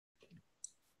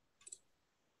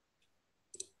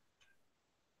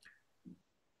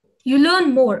You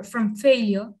learn more from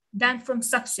failure than from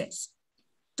success.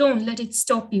 Don't let it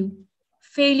stop you.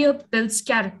 Failure builds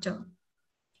character.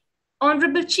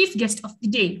 Honorable Chief Guest of the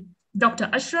Day, Dr.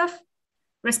 Asharaf,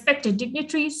 respected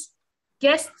dignitaries,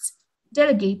 guests,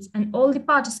 delegates, and all the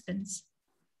participants.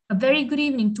 A very good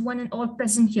evening to one and all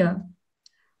present here.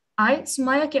 I,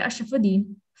 Sumaya K.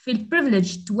 Ashrafuddin, feel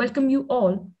privileged to welcome you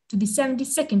all to the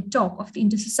 72nd talk of the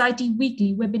Intersociety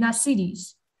Weekly Webinar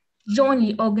Series,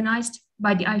 jointly organized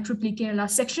by the IEEE Kerala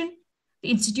section, the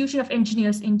Institution of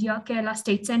Engineers India Kerala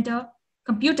State Centre,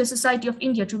 Computer Society of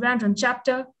India Trivandrum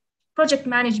Chapter, Project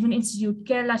Management Institute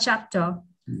Kerala Chapter,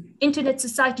 Internet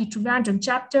Society Trivandrum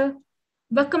Chapter,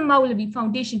 Vakkom Moulavi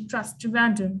Foundation Trust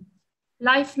Trivandrum,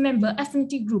 Life Member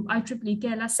Affinity Group IEEE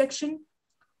Kerala Section,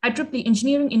 IEEE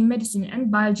Engineering in Medicine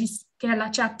and Biology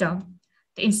Kerala Chapter,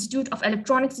 the Institute of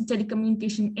Electronics and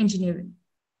Telecommunication Engineering.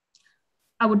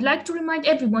 I would like to remind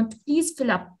everyone to please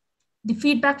fill up the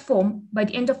feedback form by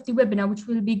the end of the webinar, which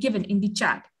will be given in the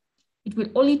chat. It will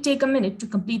only take a minute to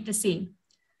complete the same.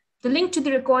 The link to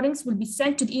the recordings will be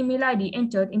sent to the email ID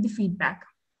entered in the feedback.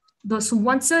 Those who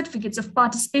want certificates of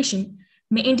participation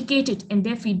may indicate it in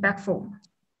their feedback form.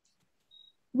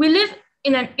 We live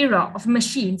in an era of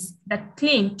machines that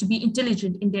claim to be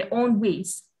intelligent in their own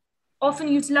ways, often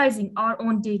utilizing our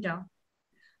own data.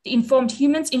 The informed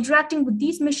humans interacting with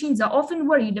these machines are often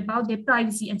worried about their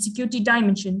privacy and security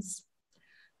dimensions.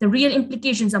 The real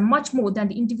implications are much more than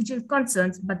the individual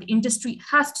concerns, but the industry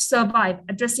has to survive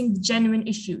addressing the genuine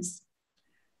issues.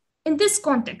 In this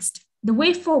context, the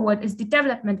way forward is the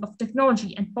development of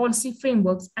technology and policy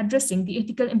frameworks addressing the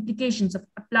ethical implications of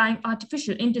applying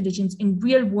artificial intelligence in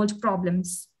real-world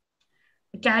problems.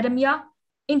 Academia,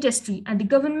 industry, and the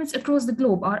governments across the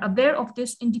globe are aware of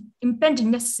this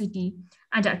impending necessity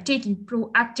and are taking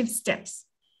proactive steps.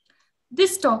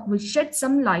 This talk will shed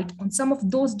some light on some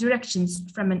of those directions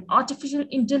from an artificial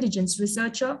intelligence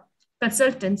researcher,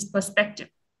 consultant's perspective.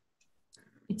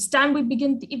 It's time we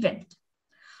begin the event.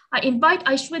 I invite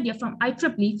Aishwarya from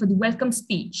IEEE for the welcome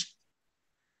speech.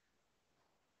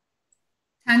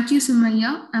 Thank you,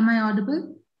 Sumaya. Am I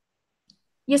audible?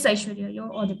 Yes, Aishwarya,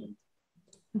 you're audible.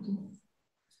 Okay.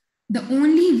 The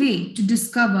only way to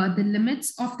discover the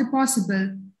limits of the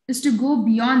possible is to go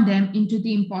beyond them into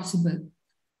the impossible.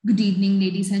 Good evening,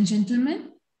 ladies and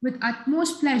gentlemen. With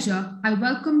utmost pleasure, I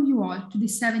welcome you all to the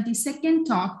 72nd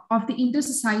talk of the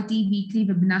Intersociety Weekly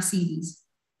Webinar Series.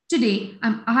 Today,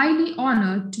 I'm highly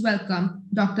honored to welcome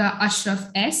Dr.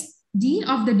 Asharaf S, Dean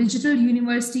of the Digital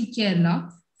University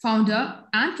Kerala, founder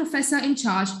and professor in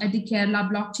charge at the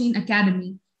Kerala Blockchain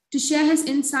Academy, to share his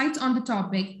insights on the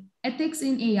topic, Ethics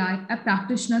in AI, a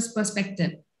Practitioner's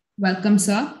Perspective. Welcome,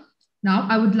 sir. Now,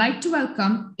 I would like to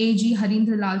welcome A.G.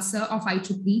 Harindralal, sir of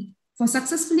IEEE, for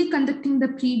successfully conducting the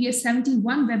previous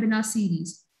 71 webinar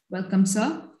series. Welcome,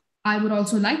 sir. I would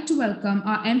also like to welcome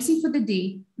our MC for the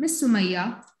day, Ms.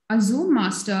 Sumaya, our Zoom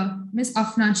master, Ms.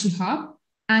 Afnan Shihab,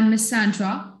 and Ms.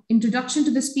 Sandra, introduction to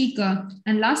the speaker,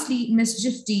 and lastly, Ms.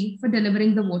 Jifty for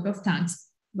delivering the vote of thanks.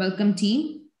 Welcome,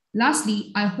 team.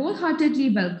 Lastly, I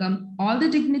wholeheartedly welcome all the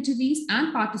dignitaries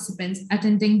and participants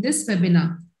attending this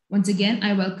webinar. Once again,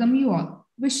 I welcome you all,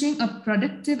 wishing a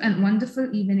productive and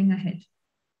wonderful evening ahead.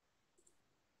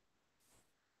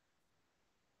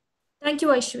 Thank you,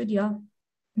 Aishwarya.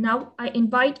 Now, I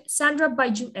invite Sandra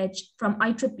Baiju H from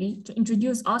IEEE to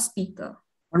introduce our speaker.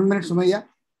 1 minute, Sumaya.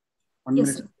 1 yes,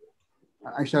 minute.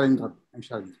 I shall interrupt.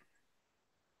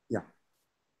 Yeah.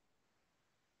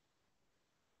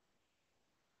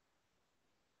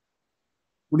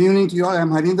 Good evening to you all. I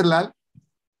am Harindralal.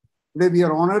 Today, we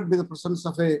are honored with the presence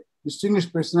of a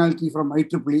distinguished personality from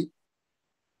IEEE,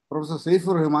 Professor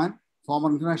Saifur Rahman, former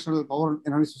International Power and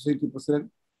Energy Society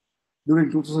President during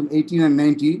 2018 and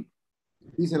 19.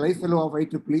 He is a life fellow of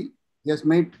IEEE. He has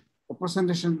made a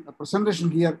presentation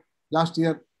here last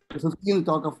year, the 15th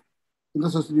talk of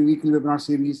Intersociety Weekly Webinar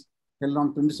Series held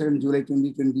on 22nd July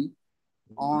 2020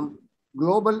 on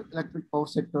global electric power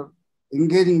sector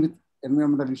engaging with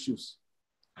environmental issues.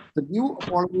 The due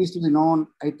apologies to the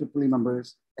non-IEEE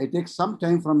members, I take some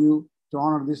time from you to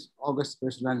honor this august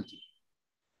personality.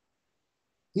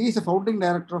 He is a founding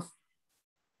director of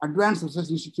Advanced Research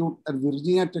Institute at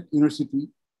Virginia Tech University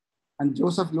and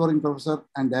Joseph Loring Professor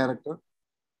and Director,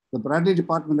 the Bradley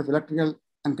Department of Electrical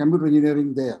and Computer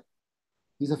Engineering there.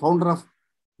 He is a founder of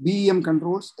BEM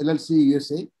Controls, LLC,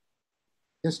 USA. He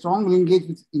has strong linkage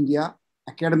with India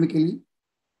academically,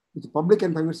 with public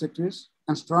and private sectors,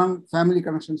 and strong family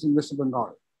connections in West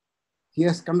Bengal. He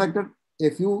has conducted a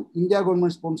few India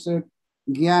government-sponsored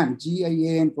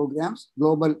GIAN programs,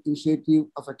 Global Initiative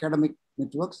of Academic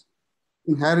Networks,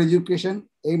 in higher education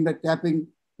aimed at tapping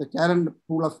the talent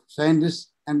pool of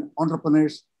scientists and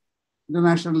entrepreneurs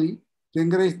internationally to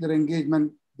encourage their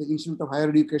engagement with the Institute of Higher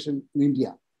Education in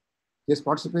India. He has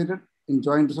participated in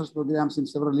joint research programs in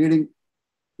several leading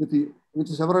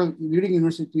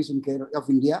universities in Kerala of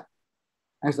India.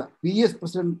 As the PES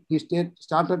president, he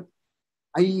started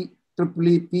IEEE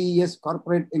PES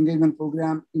Corporate Engagement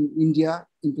Program in India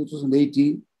in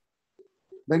 2018.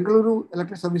 Bangalore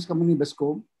Electric Service Company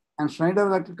Vakkom and Schneider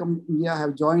Electric India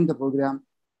have joined the program,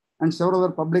 and several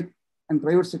other public and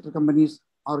private sector companies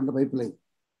are in the pipeline.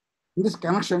 In this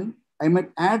connection, I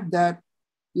might add that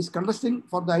he is contesting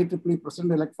for the IEEE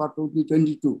President-elect for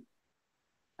 2022.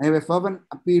 I have a fervent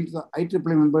appeal to the IEEE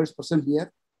members present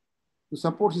here to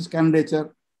support his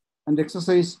candidature and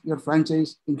exercise your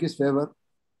franchise in his favor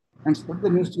and spread the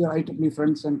news to your IEEE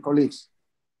friends and colleagues.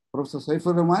 Professor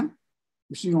Saifur Rahman,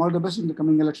 wishing you all the best in the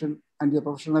coming election and your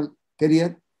professional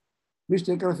career. Please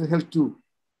take care of your health too.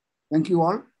 Thank you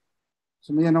all.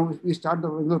 So now we start the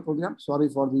regular program. Sorry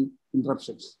for the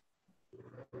interruptions.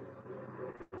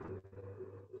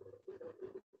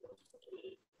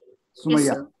 Yes,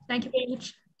 sir. Thank you very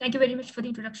much. Thank you very much for the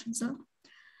introduction, sir.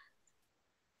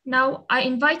 Now I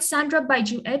invite Sandra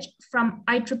Baiju Edge from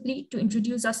IEEE to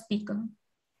introduce our speaker.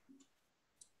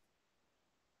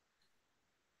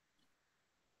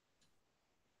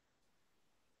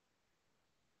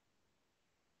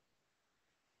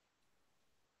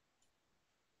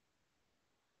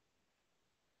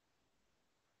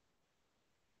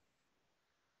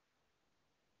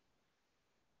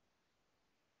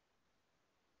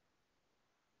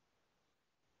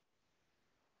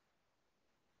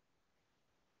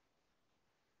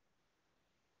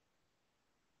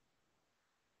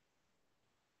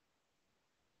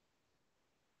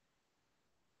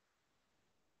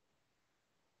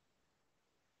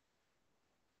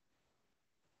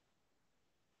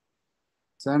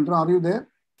 Sandra, are you there?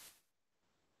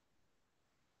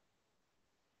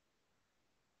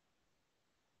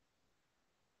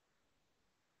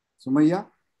 Sumaya?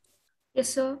 Yes,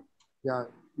 sir. Yeah,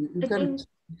 you can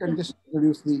just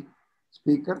introduce the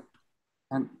speaker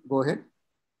and go ahead.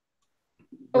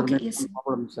 Okay, yes. No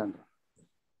problem, Sandra.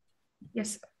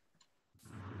 Yes.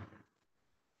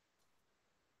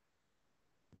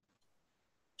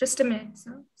 Just a minute,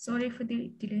 sir. Sorry for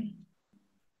the delay.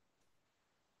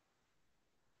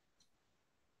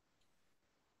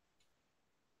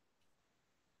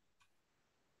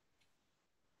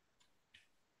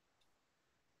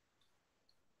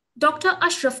 Dr.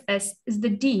 Asharaf S is the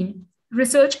Dean,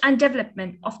 Research and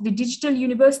Development of the Digital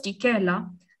University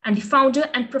Kerala and the founder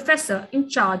and professor in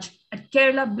charge at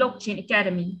Kerala Blockchain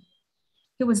Academy.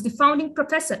 He was the founding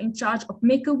professor in charge of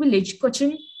Maker Village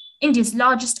Cochin, India's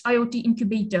largest IoT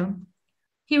incubator.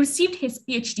 He received his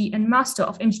PhD and Master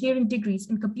of Engineering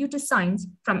degrees in Computer Science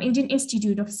from Indian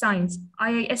Institute of Science,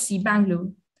 IISc,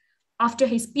 Bangalore. After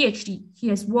his PhD, he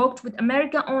has worked with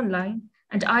America Online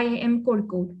and IIM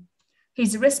Kozhikode. He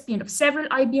is a recipient of several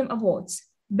IBM awards,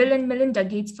 Bill and Melinda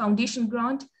Gates Foundation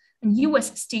Grant, and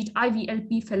US State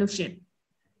IVLP Fellowship.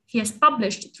 He has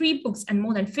published 3 books and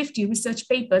more than 50 research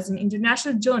papers in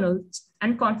international journals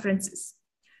and conferences.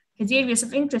 His areas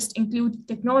of interest include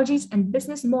technologies and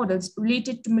business models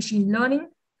related to machine learning,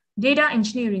 data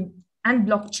engineering, and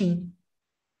blockchain.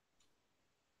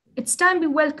 It's time we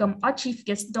welcome our chief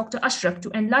guest, Dr. Ashraf,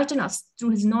 to enlighten us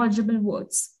through his knowledgeable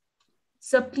words.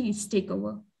 Sir, please take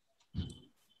over.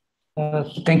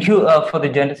 Thank you for the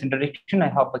generous introduction. I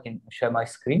hope I can share my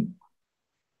screen.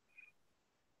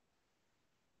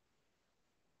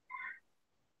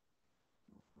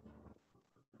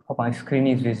 Hope my screen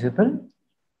is visible.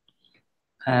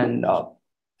 And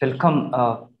welcome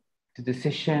to the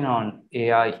session on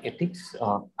AI ethics.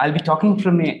 I'll be talking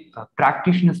from a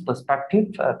practitioner's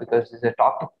perspective because it's a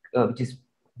topic which is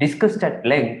discussed at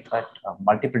length at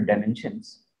multiple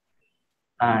dimensions.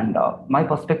 And my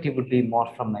perspective would be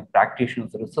more from my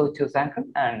practitioner's researcher's angle,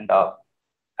 and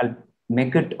I'll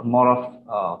make it more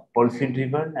of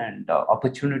policy-driven and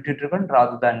opportunity-driven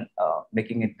rather than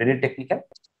making it very technical.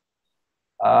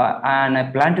 And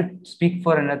I plan to speak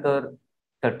for another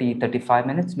 35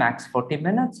 minutes, max 40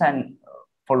 minutes, and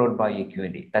followed by a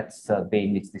Q&A. That's the way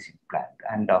in which this is planned.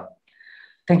 And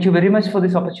thank you very much for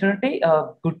this opportunity.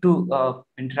 Good to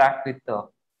interact with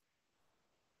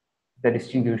the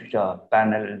distinguished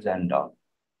panels and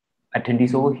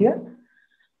attendees over here.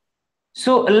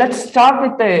 So let's start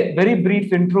with a very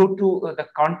brief intro to the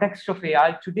context of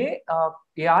AI today.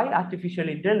 AI, artificial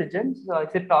intelligence, is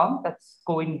a term that's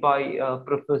coined by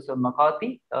Professor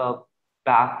McCarthy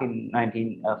back in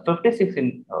 1956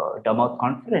 in Dartmouth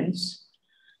Conference.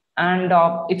 And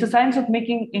it's a science of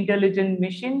making intelligent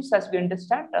machines, as we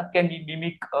understand. Can we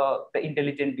mimic the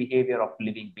intelligent behavior of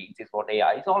living beings is what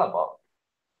AI is all about.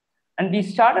 And we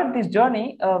started this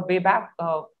journey way back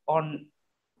on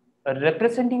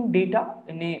representing data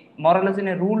in a more or less in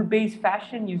a rule-based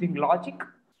fashion using logic.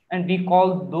 And we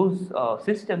call those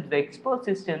systems the expert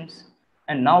systems.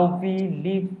 And now we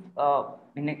live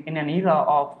in an era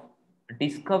of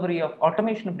discovery of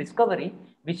automation of discovery,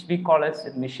 which we call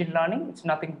as machine learning. It's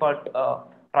nothing but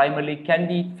primarily, can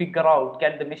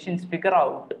the machines figure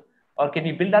out, or can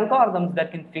we build algorithms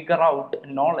that can figure out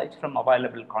knowledge from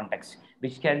available context,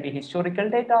 which can be historical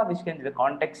data, which can be the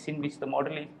context in which the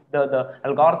model is, the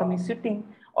algorithm is sitting,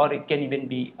 or it can even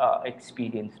be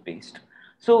experience based.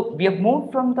 So we have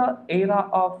moved from the era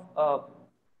of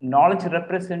knowledge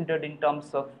represented in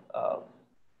terms of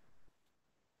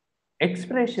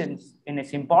expressions in a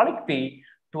symbolic way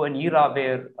to an era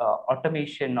where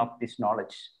automation of this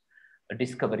knowledge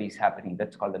discovery is happening.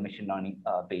 That's called the machine learning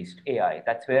based AI.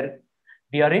 That's where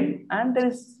we are in, and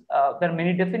there are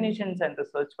many definitions and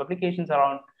research publications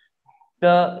around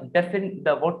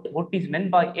what is meant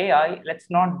by AI. Let's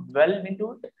not delve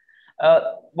into it.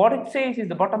 What it says is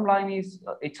the bottom line is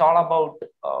it's all about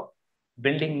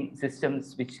building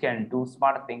systems which can do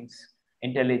smart things,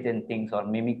 intelligent things, or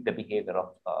mimic the behavior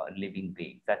of living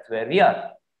beings. That's where we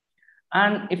are.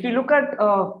 And if you look at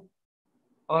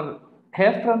or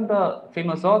hear from the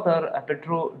famous author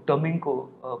Pedro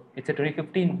Domingo, it's a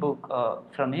 2015 book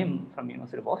from him from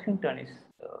University of Washington. His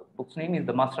book's name is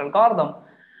The Master Algorithm.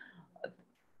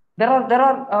 There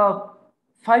are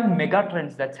 5 mega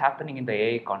trends that's happening in the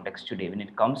AI context today when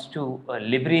it comes to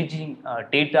leveraging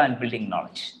data and building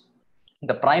knowledge.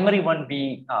 The primary one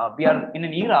being we are in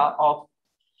an era of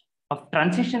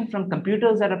transition from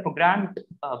computers that are programmed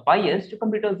by us to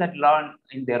computers that learn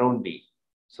in their own way.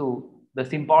 So the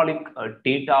symbolic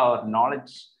data or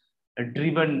knowledge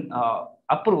driven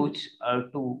approach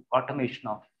to automation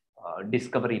of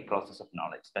discovery process of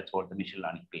knowledge. That's what the machine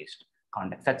learning based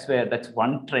context. That's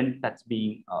one trend that's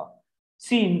being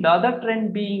seen. The other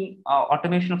trend being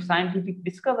automation of scientific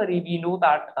discovery. We know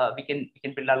that we can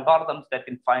build algorithms that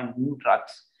can find new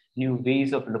drugs, new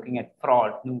ways of looking at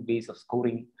fraud, new ways of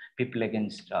scoring people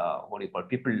against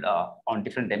people on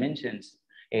different dimensions,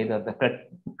 either the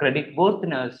credit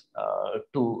worthiness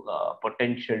to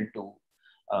potential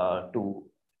to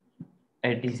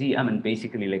a disease. I mean,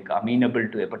 basically like amenable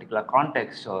to a particular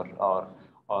context or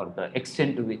the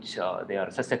extent to which they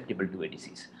are susceptible to a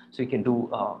disease. So you can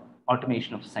do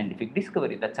automation of scientific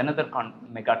discovery. That's another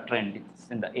mega trend. It's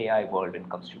in the AI world when it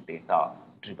comes to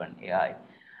data-driven AI.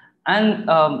 And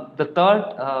the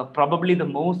third, probably the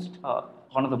most,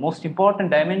 one of the most important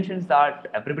dimensions that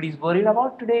everybody's worried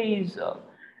about today is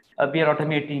we are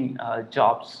automating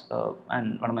jobs.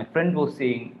 And one of my friends was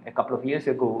saying a couple of years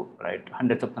ago, right,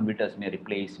 hundreds of computers may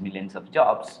replace millions of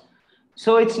jobs.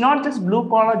 So it's not just blue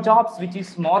collar jobs, which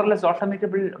is more or less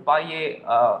automatable by a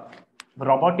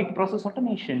robotic process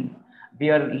automation. We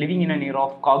are living in an era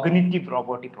of cognitive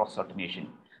robotic process automation.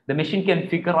 The machine can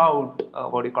figure out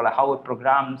how a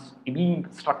program's being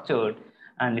structured,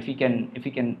 and if you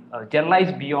can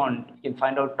generalize beyond, you can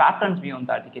find out patterns beyond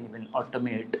that. You can even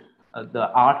automate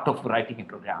the art of writing a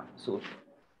program. So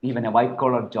even a white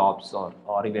collar jobs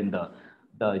or even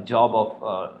the job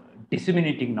of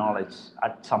disseminating knowledge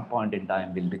at some point in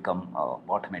time will become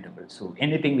automatable. So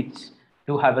anything which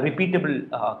to have a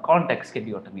repeatable context can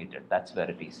be automated. That's where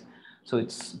it is. So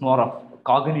it's more of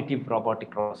cognitive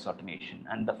robotic process automation.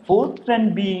 And the fourth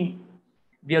trend being,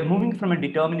 we are moving from a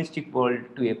deterministic world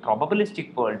to a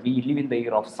probabilistic world. We live in the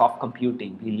era of soft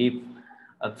computing. We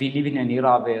live in an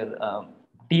era where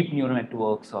deep neural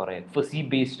networks or a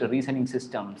fuzzy-based reasoning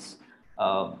systems,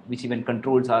 which even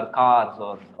controls our cars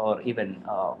or even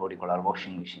our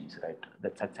washing machines, right?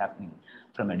 That's happening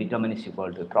from a deterministic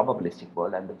world to a probabilistic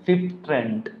world. And the fifth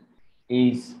trend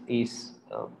is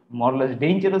more or less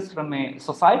dangerous from a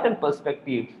societal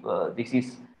perspective. This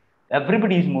is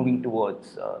everybody is moving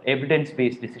towards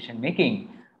evidence-based decision making.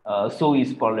 So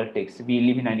is politics. We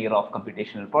live in an era of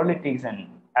computational politics, and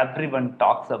everyone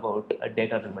talks about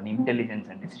data-driven intelligence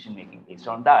and decision making based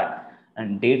on that.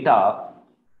 And data,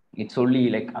 it's only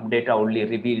like data only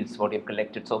reveals what you've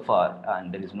collected so far,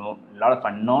 and there is a lot of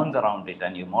unknowns around it,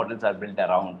 and your models are built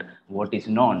around what is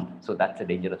known. So that's a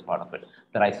dangerous part of it.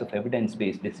 The rise of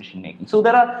evidence-based decision making. So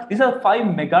these are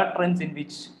 5 mega trends in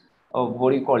which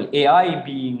AI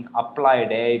being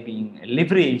applied, AI being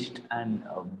leveraged, and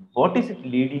what is it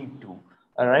leading to?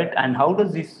 All right, and how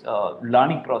does this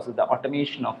learning process, the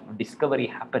automation of discovery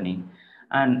happening?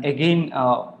 And again,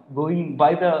 going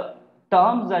by the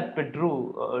terms that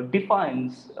Pedro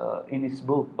defines in his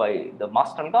book by the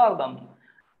master algorithm,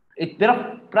 there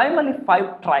are primarily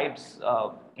 5 tribes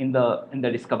in the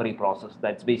discovery process.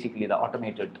 That's basically the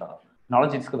automated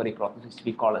knowledge discovery process, which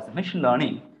we call as machine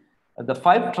learning. The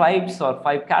 5 tribes or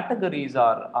 5 categories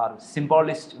are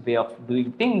symbolist way of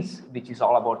doing things, which is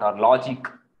all about our logic.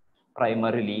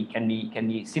 Primarily, can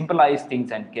we symbolize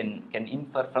things and can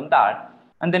infer from that?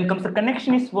 And then comes the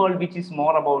connectionist world, which is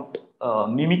more about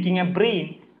mimicking a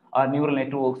brain or neural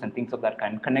networks and things of that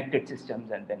kind, connected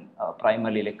systems, and then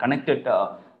primarily like connected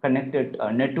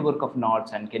network of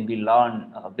nodes, and can we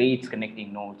learn weights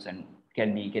connecting nodes, and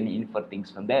can we infer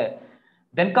things from there.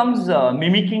 Then comes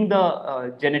mimicking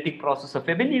the genetic process of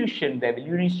evolution, the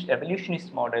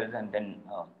evolutionist models, and then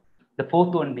the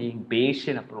 4th one being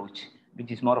Bayesian approach, which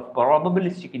is more of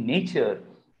probabilistic in nature.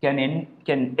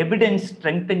 Can evidence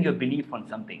strengthen your belief on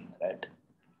something, right?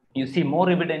 You see more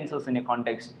evidences in a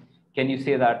context. Can you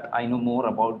say that I know more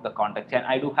about the context, and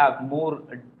I do have more,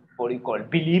 what do you call,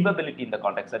 believability in the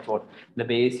context? That's what the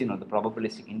Bayesian or the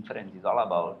probabilistic inference is all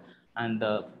about. And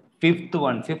the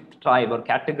 5th tribe or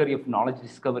category of knowledge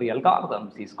discovery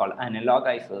algorithms is called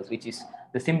analogizers, which is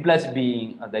the simplest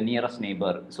being the nearest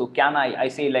neighbor. So can I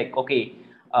say like, okay,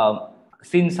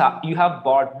 since you have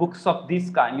bought books of this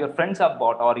kind, your friends have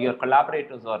bought, or your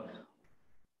collaborators, or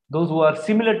those who are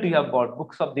similar to you have bought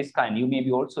books of this kind, you may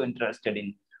be also interested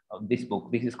in this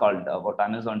book. This is called what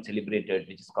Amazon celebrated,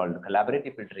 which is called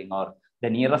collaborative filtering, or the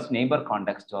nearest neighbor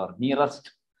context, or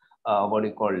nearest,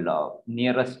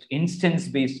 nearest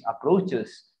instance-based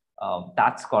approaches.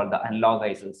 That's called the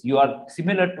analogizers. You are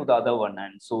similar to the other one,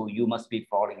 and so you must be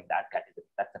following that category.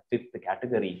 That's the 5th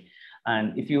category.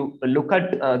 And if you look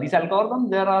at these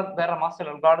algorithms, there are master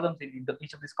algorithms in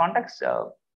each of these contexts.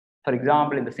 For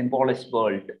example, in the symbolist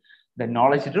world, the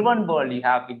knowledge-driven world, you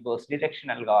have inverse detection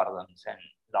algorithms and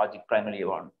logic, primarily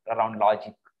around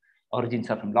logic. Origins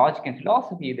are from logic and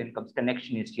philosophy. Then comes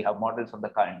connectionist. You have models of the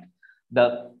kind.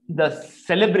 The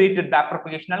celebrated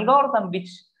backpropagation algorithm,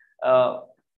 which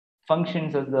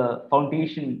functions as the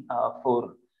foundation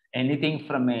for anything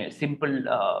from a simple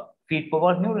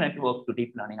feed-forward neural network to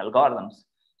deep learning algorithms.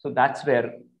 So that's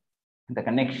where the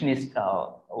connectionist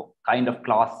kind of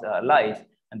class lies.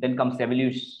 And then comes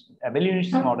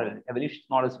evolutionist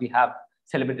models. We have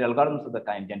celebrated algorithms of the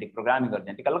kind, genetic programming or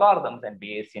genetic algorithms, and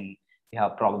Bayesian, we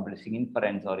have probabilistic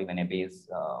inference, or even a Bayes,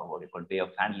 way of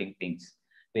handling things,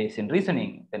 Bayesian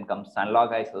reasoning. Then comes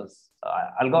analogizers,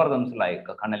 algorithms like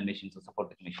kernel machines or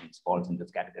supported machines falls in this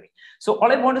category. So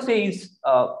all I want to say is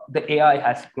the AI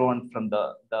has grown from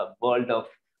the world of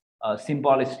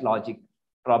symbolist logic,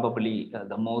 probably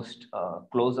the most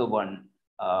closer one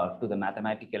to the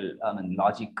mathematical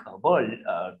logic world,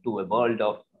 to a world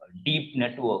of deep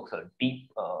networks or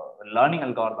deep learning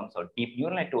algorithms or deep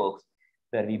neural networks,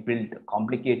 where we build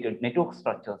complicated network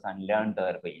structures and learn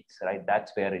their weights, right?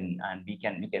 That's where and we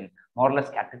can more or less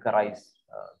categorize,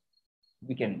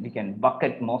 we can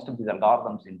bucket most of these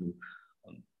algorithms into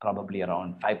probably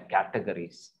around 5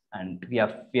 categories. And we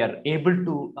are able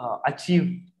to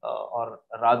achieve or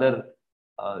rather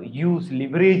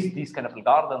leverage these kind of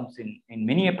algorithms in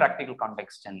many a practical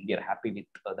context, and we are happy with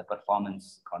the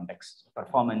performance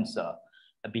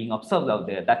being observed out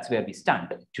there. That's where we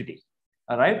stand today.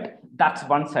 All right, that's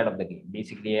one side of the game.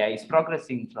 Basically, AI is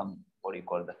progressing from what you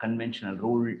call the conventional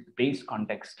rule-based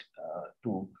context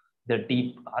to the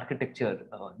deep architecture,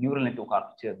 neural network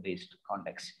architecture-based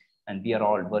context, and we are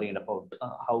all worried about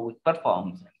how it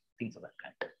performs and things of that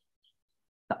kind.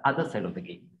 The other side of the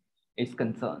game is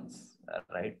concerns,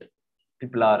 right?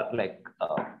 People are like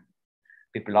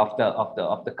people of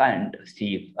the kind,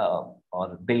 Steve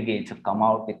or Bill Gates, have come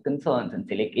out with concerns and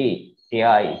say like, hey,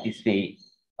 AI this way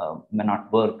may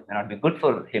not work, may not be good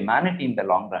for humanity in the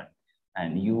long run.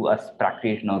 And you as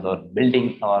practitioners or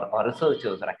building or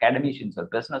researchers or academicians or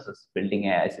businesses building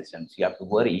AI systems, you have to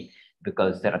worry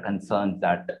because there are concerns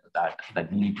that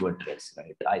we need to address,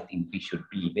 right? I think we should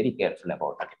be very careful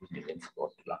about artificial intelligence,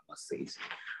 what Elon Musk says.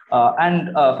 And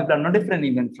people are no different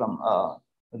even from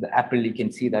the Apple. You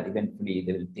can see that eventually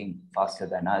they will think faster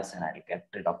than us, and I'll get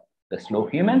rid of the slow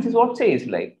humans, is what says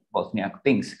like Wozniak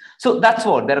thinks. So that's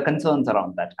what there are concerns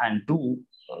around that. And do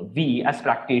we as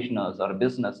practitioners or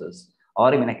businesses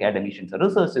or even academicians or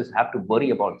researchers have to worry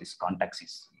about this context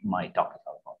is my talk is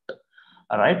all about.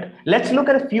 All right, let's look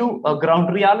at a few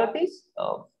ground realities.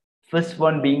 First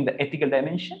one being the ethical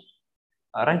dimension.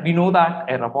 All right, we know that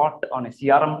a robot on a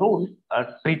CRM role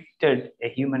treated a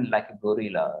human like a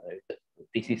gorilla. Right?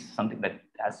 This is something that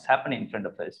has happened in front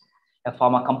of us. A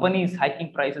pharma company is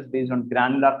hiking prices based on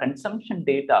granular consumption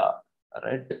data.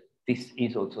 Right? This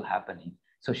is also happening.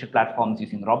 social platforms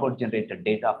using robot-generated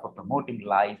data for promoting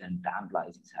lies and damn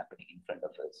lies is happening in front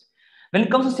of us. When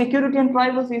it comes to security and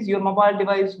privacy, your mobile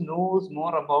device knows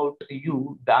more about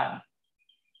you than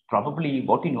probably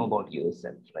what you know about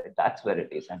yourself, right? That's where it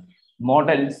is. And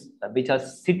models which are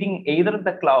sitting either at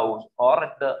the cloud or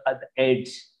at the edge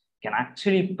can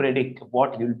actually predict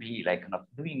what you'll be like kind of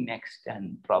doing next,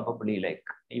 and probably like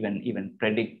even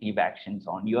predictive actions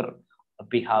on your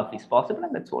behalf is possible,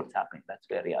 and that's what's happening. That's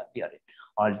where we are in.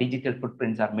 All digital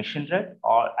footprints are machine read,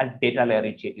 or at data layer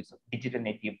initiatives of digital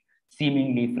native,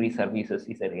 seemingly free services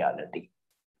is a reality.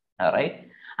 All right.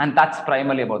 And that's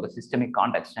primarily about the systemic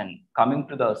context. And coming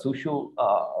to the socio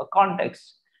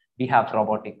context, we have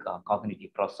robotic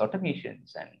cognitive process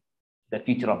automations, and the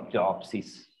future of jobs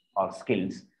is or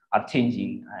skills are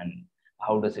changing, and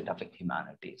how does it affect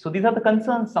humanity? So these are the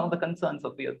concerns, some of the concerns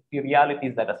of the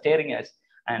realities that are staring us.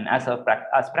 And as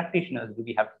practitioners, do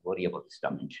we have to worry about these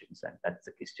dimensions? And that's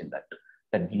the question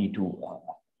that we need to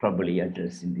probably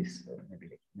address in this maybe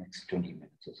like next 20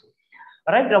 minutes or so.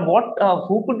 All right,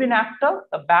 who could be an actor,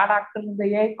 a bad actor in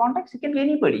the AI context? It can be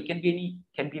anybody. It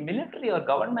can be military or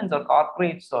governments or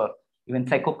corporates or even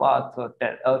psychopaths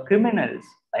or criminals.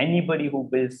 Anybody who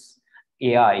builds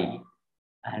AI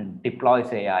and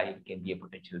deploys AI can be a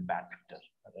potential bad actor.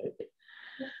 Right?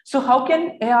 So how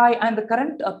can AI, and the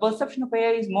current perception of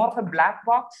AI is more of a black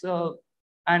box.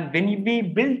 And when we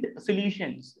build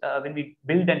solutions, when we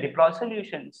build and deploy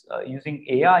solutions using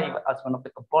AI as one of the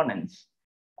components,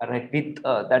 right, with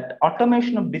that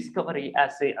automation of discovery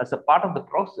as a part of the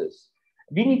process,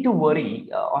 we need to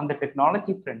worry on the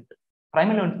technology front,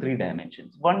 primarily on 3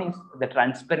 dimensions. One is the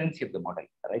transparency of the model,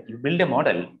 right? You build a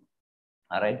model,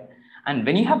 all right? And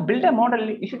when you have built a model,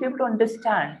 you should be able to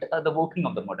understand the working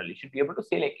of the model. You should be able to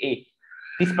say like, hey,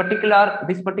 this particular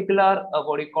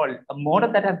what do you call a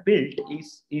model that I've built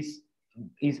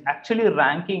is actually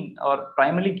ranking or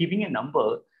primarily giving a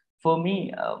number for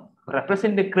me,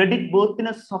 represent the credit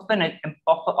worthiness of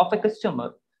a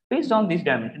customer based on this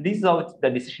dimension. This is how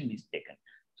the decision is taken.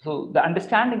 So the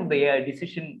understanding of the AI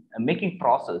decision making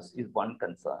process is one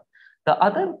concern. The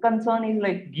other concern is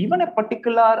like, given a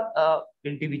particular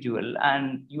individual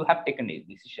and you have taken a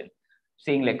decision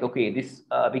saying like, okay, this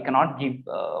we cannot give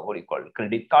what do you call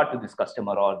credit card to this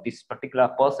customer, or this particular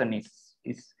person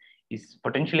is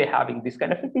potentially having this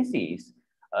kind of a disease.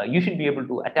 You should be able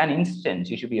to, at an instance,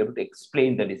 you should be able to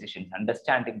explain the decisions,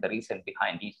 understanding the reason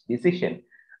behind each decision.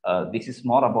 This is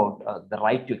more about the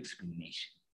right to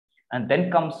explanation. And then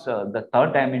comes the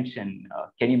third dimension.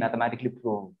 Can you mathematically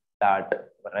prove that,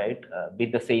 right,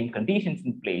 with the same conditions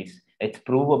in place, it's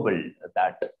provable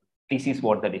that this is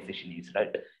what the decision is,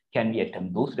 right? Can we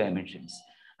attempt those dimensions?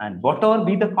 And whatever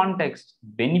be the context,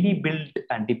 when we build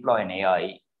and deploy an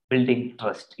AI, building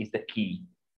trust is the key,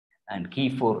 and key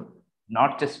for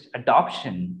not just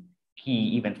adoption, key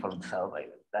even for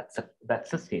survival. That's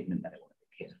a statement that I want to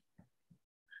make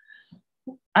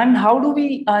here. And how do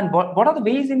we, and what are the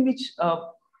ways in which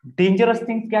dangerous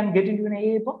things can get into an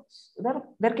AI box?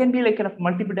 There can be like kind of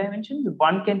multiple dimensions.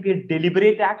 One can be a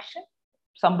deliberate action,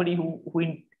 somebody who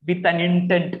with an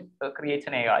intent creates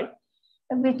an AI,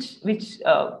 and which with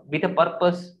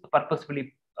a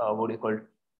purposefully what do you call,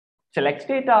 selects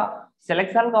data,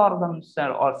 selects algorithms,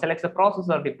 or selects a process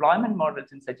or deployment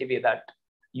models in such a way that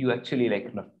you actually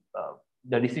like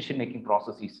the decision-making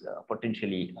process is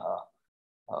potentially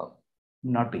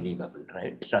not believable,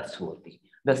 right? Trustworthy.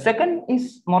 The second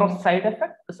is more of side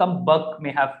effect. Some bug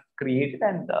may have created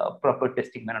and proper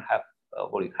testing may not have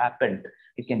what happened.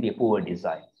 It can be a poor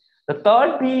design. The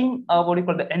third being what you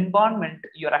call the environment.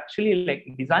 You're actually like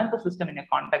design the system in a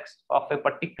context of a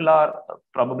particular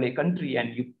probably a country,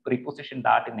 and you reposition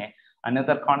that in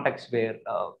another context where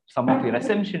some of your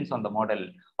assumptions on the model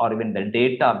or even the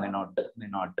data may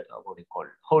not what you call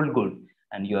hold good,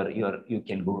 and you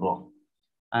can go wrong.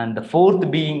 And the fourth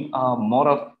being more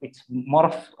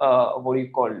of what you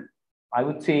call, I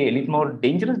would say, a little more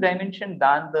dangerous dimension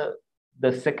than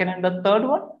the second and the third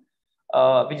one,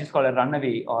 which is called a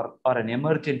runaway or an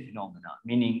emergent phenomena,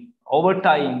 meaning over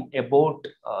time a boat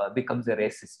becomes a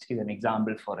racist is an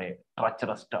example for a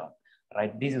treacherous term,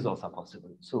 right? This is also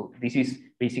possible. So this is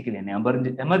basically an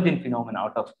emergent phenomenon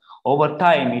out of over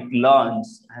time it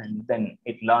learns, and then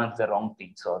it learns the wrong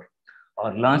things or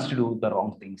learns to do the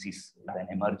wrong things is an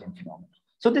emergent phenomenon.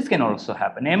 So this can also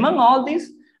happen. Among all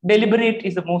these, deliberate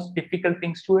is the most difficult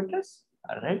things to address,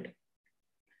 all right?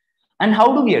 And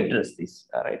how do we address this?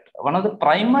 All right. One of the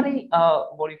primary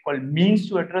what you call means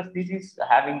to address this is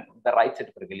having the right set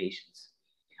of regulations.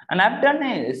 And I've done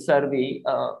a survey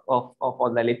of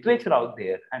all the literature out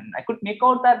there, and I could make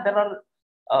out that there are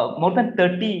more than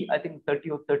 30, I think 30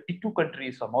 or 32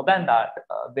 countries or more than that,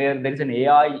 there is an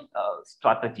AI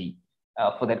strategy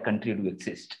for that country to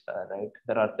exist, right?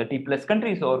 There are 30 plus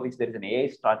countries over which there is an AI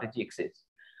strategy exists.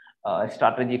 A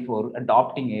strategy for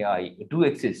adopting AI do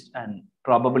exist, and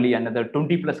probably another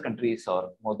 20 plus countries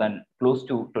or more than close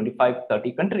to 25,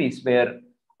 30 countries where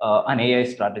an AI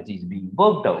strategy is being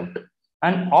worked out.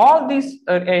 And all these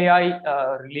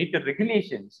AI related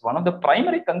regulations, one of the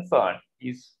primary concern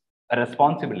is a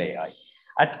responsible AI.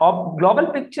 At global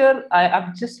picture,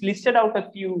 I've just listed out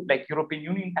a few, like European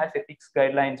Union has ethics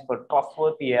guidelines for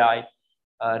trustworthy AI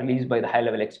released by the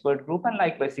high-level expert group, and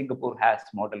likewise Singapore has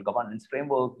model governance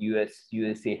framework,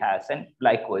 USA has, and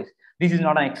likewise. This is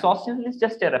not an exhaustive list,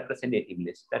 just a representative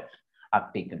list that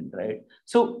I've taken, right?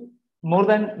 So more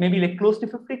than maybe like close to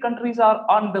 50 countries are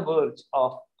on the verge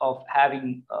of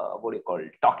having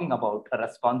talking about a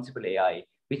responsible AI,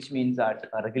 which means that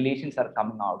regulations are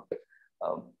coming out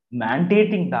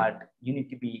mandating that you need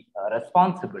to be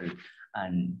responsible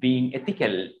and being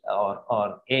ethical,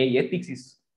 or AI ethics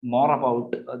is more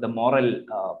about the moral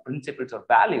principles or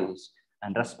values,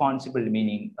 and responsible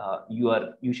meaning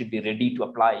you should be ready to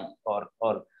apply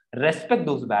or respect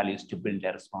those values to build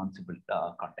a responsible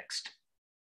context.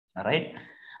 All right.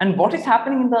 And what is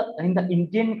happening in the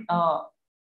Indian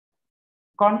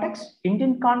context?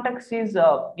 Indian context is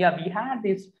we had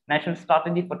this National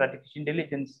Strategy for Artificial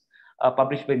Intelligence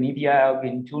published by Niti Aayog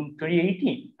in June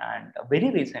 2018, and very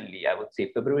recently, I would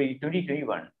say February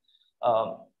 2021,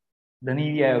 the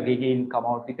Niti Aayog again come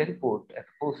out with a report, a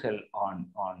proposal on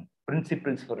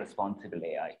principles for responsible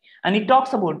AI, and it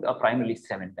talks about primarily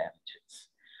 7 dimensions.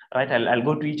 Right, I'll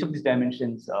go to each of these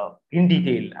dimensions in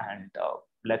detail, and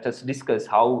let us discuss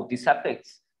how this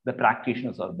affects the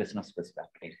practitioners or business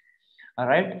perspective. All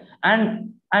right,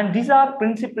 and these are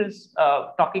principles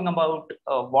talking about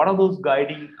what are those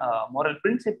guiding moral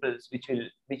principles which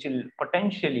will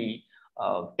potentially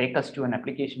take us to an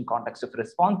application context of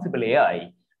responsible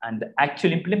AI, and the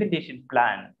actual implementation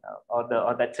plan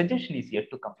or that suggestion is yet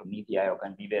to come from Niti Aayog,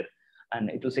 and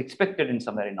it was expected in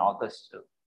somewhere in August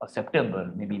or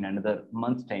September, maybe in another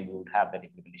month's time, we would have that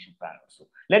implementation plan also.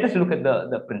 Let us look at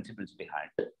the principles behind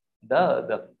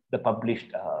the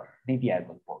published Niti Aayog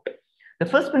report. The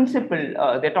first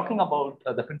principle, they're talking about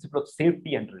the principle of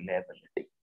safety and reliability.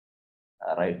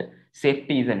 Right,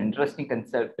 safety is an interesting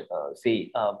concept.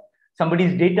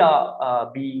 Somebody's data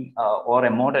being or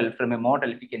a model, from a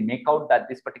model, if you can make out that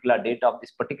this particular data of this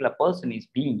particular person is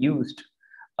being used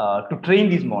to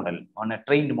train this model on a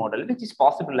trained model, which is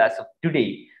possible as of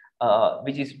today,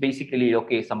 which is basically,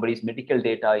 okay, somebody's medical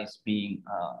data is being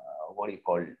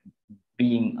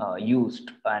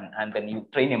used, and then you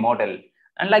train a model,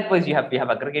 and likewise you have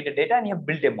aggregated data and you have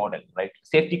built a model, right?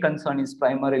 Safety concern is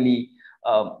primarily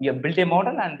you have built a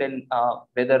model, and then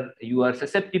whether you are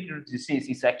susceptible to disease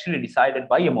is actually decided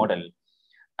by a model.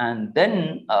 And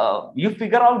then you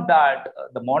figure out that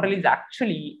the model is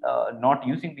actually not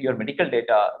using your medical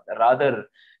data, rather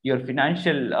your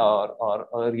financial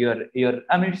or your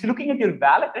I mean, it's looking at your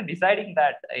wallet and deciding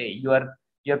that hey, you are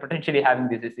potentially having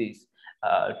this disease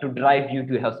to drive you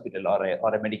to a hospital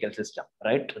or a medical system,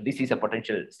 right? This is a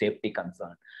potential safety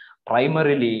concern.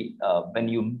 Primarily, when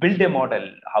you build a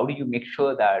model, how do you make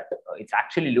sure that it's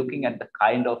actually looking at the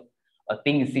kind of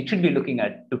things it should be looking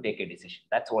at to take a decision?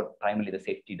 That's what primarily the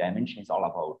safety dimension is all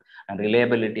about. And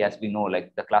reliability, as we know,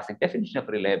 like the classic definition of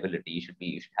reliability,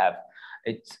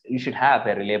 you should have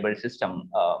a reliable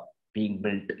system being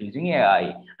built using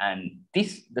AI. And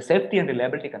the safety and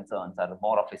reliability concerns are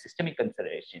more of a systemic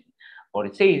consideration. What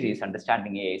it says is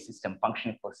understanding AI system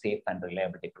functioning for safe and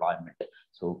reliable deployment.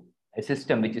 So a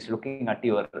system which is looking at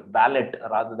your wallet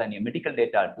rather than your medical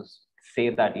data to say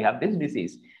that you have this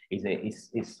disease is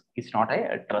not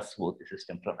a trustworthy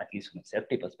system, from at least from a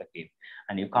safety perspective.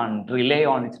 And you can't rely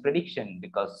on its prediction,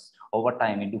 because over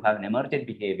time you do have an emergent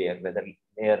behavior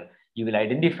where you will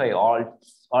identify all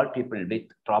people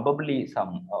with probably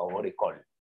some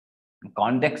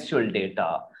contextual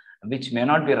data which may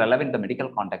not be relevant in the medical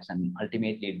context, and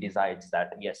ultimately it decides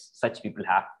that yes, such people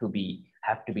have to be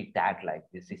tagged like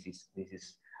this.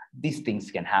 These things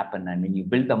can happen, and when you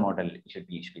build the model, you should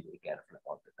be very careful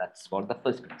about it. That's for the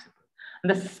first principle.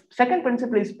 And the second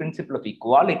principle is principle of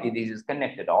equality. This is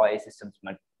connected. All AI systems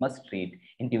must treat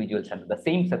individuals under the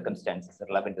same circumstances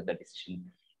relevant to the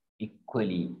decision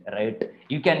equally, right?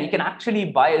 You can actually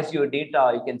bias your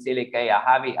data. You can say like, hey, I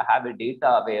have a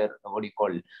data where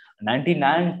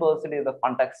 99% of the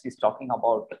context is talking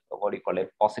about a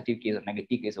positive case or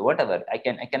negative case or whatever. I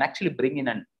can actually bring in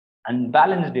an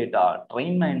unbalanced data,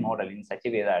 train my model in such a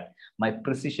way that my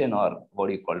precision or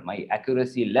my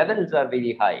accuracy levels are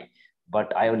very high.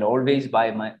 but I will always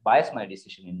bias my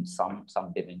decision in some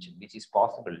dimension, which is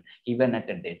possible even at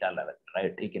a data level,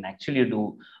 right? You can actually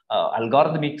do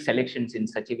algorithmic selections in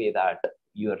such a way that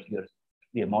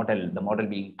the model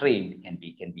being trained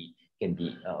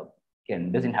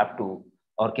doesn't have to,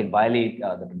 or can violate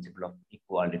the principle of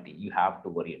equality. You have to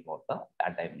worry about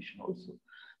that dimension also.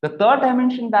 The third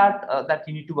dimension that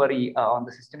you need to worry on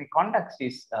the systemic context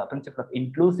is principle of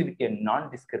inclusivity and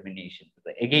non-discrimination.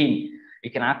 So again, you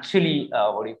can actually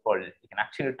you can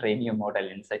actually train your model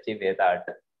in such a way that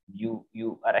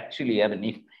you are actually, I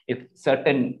mean, if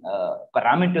certain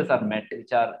parameters are met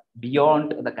which are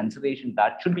beyond the consideration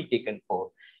that should be taken for,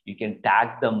 you can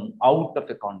tag them out of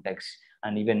a context.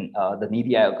 And even the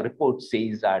media report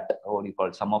says that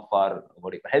some of our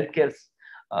healthcare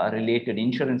related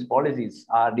insurance policies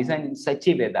are designed in such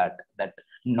a way that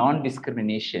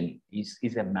non-discrimination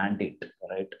is a mandate,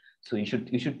 right? So you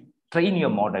should train your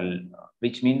model,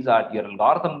 which means that your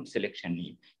algorithm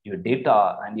selection, your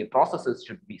data and your processes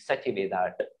should be such a way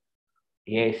that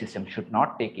AI system should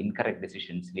not take incorrect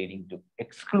decisions leading to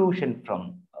exclusion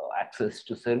from access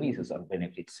to services or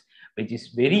benefits, which is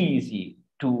very easy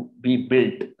to be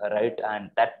built, right?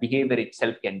 And that behavior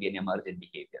itself can be an emergent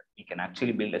behavior. You can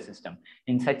actually build a system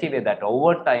in such a way that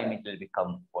over time it will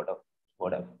become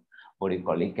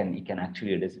it can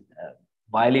actually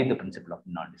violate the principle of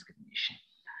non-discrimination.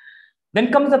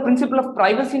 Then comes the principle of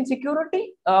privacy and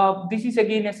security. This is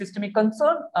again a systemic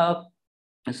concern.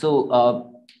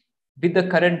 With the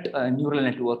current neural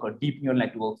network or deep neural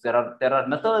networks, there are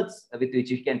methods with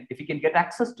which if you can get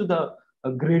access to the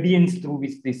gradients through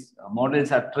which these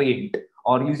models are trained,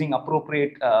 or using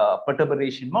appropriate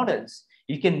perturbation models,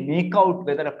 you can make out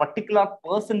whether a particular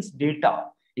person's data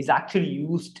is actually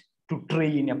used to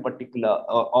train a particular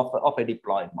of a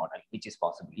deployed model, which is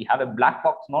possible. You have a black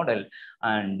box model,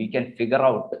 and you can figure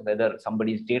out whether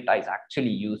somebody's data is actually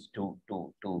used to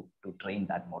train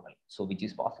that model. So, which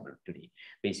is possible today.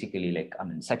 Basically, like, I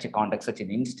mean, such a context, such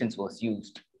an instance was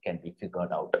used, can be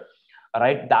figured out. All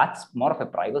right, that's more of a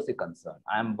privacy concern.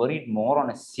 I'm worried more on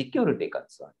a security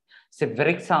concern. So, for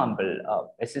example,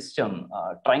 a system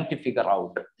trying to figure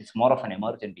out, it's more of an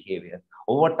emergent behavior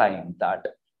over time that,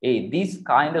 hey, these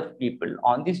kind of people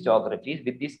on these geographies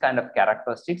with these kind of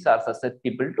characteristics are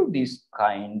susceptible to these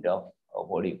kind of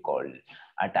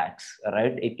attacks,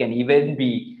 right? It can even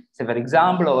be, say, for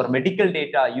example, our medical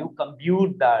data, you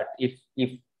compute that if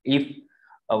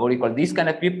these kind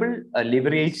of people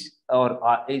leverage or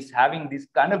is having these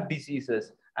kind of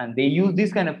diseases, and they use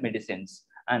these kind of medicines,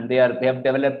 and they have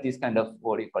developed these kind of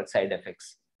side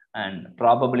effects, and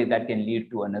probably that can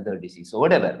lead to another disease or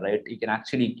whatever, right? You can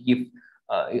actually give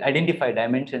identify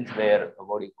dimensions where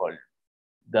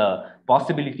the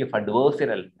possibility of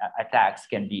adversarial attacks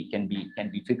can be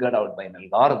figured out by an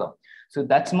algorithm. So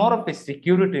that's more of a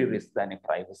security risk than a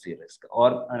privacy risk,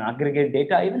 or an aggregate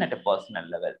data, even at a personal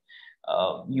level.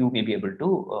 You may be able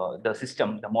to,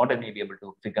 the model may be able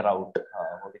to figure out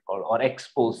or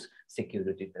expose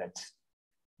security threats.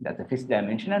 That's the fifth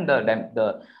dimension, and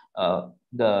the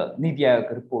media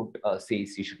report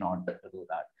says you should not do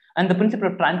that. And the principle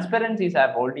of transparency is,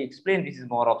 I've already explained. This is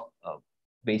more of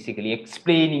basically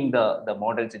explaining the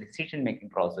model's decision-making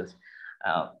process.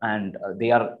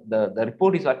 The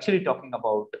report is actually talking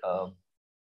about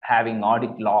having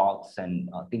audit logs and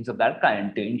things of that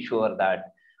kind to ensure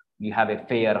that you have a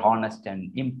fair, honest,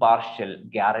 and impartial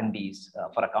guarantees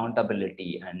for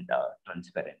accountability and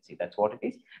transparency. That's what it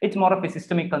is. It's more of a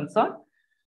systemic concern.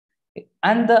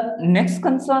 And the next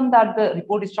concern that the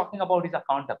report is talking about is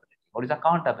accountability. What is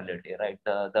accountability, right?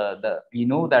 We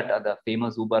know that the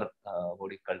famous Uber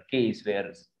case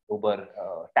where Uber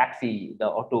taxi, the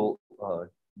auto,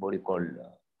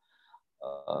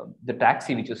 the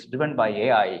taxi which was driven by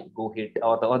AI go hit,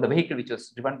 or the vehicle which was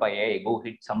driven by AI go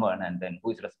hit someone, and then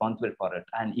who is responsible for it?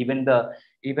 And even the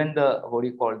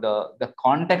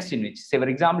context in which, say, for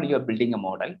example, you are building a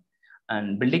model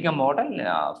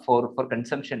for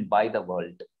consumption by the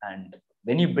world. And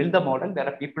when you build the model, there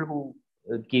are people who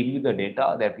give you the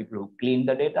data, there are people who clean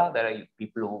the data, there are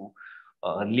people who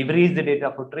leverage the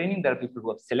data for training, there are people who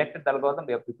have selected the algorithm,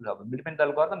 there are people who have implemented the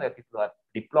algorithm, there are people who have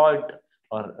deployed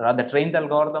or rather trained the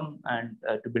algorithm and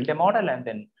to build a model, and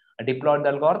then deployed the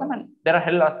algorithm. And there are a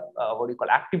hell of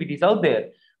activities out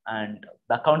there, and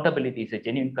the accountability is a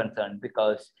genuine concern,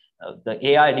 because the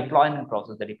AI deployment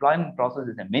process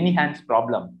is a many hands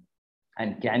problem.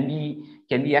 And can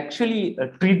we actually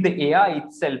treat the AI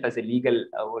itself as a legal,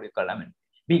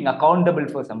 being accountable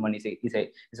for someone is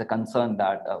a concern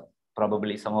that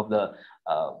probably some of the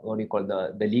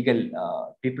the legal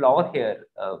people over here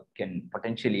can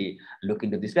potentially look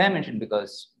into this dimension,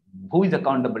 because who is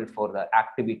accountable for the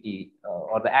activity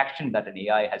or the action that an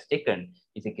AI has taken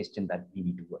is a question that we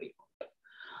need to worry about.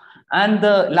 And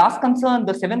the last concern,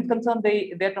 the seventh concern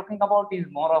they're talking about is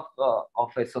more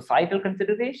of a societal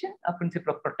consideration, a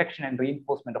principle of protection and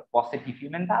reinforcement of positive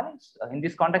human values. In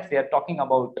this context, they are talking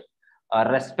about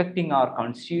respecting our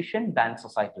constitution than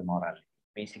societal morality.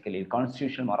 Basically,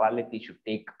 constitutional morality should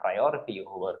take priority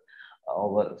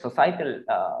over societal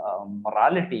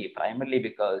morality, primarily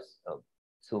because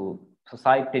so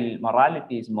societal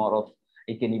morality is more of,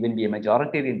 it can even be a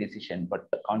majoritarian decision, but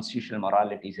constitutional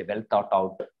morality is a well thought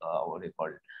out, what we call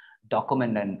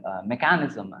document and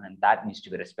mechanism, and that needs to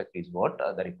be respected, is what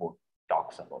the report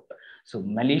talks about. So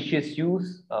malicious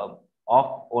use of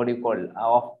what you call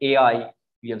of AI,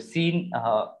 we have seen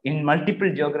in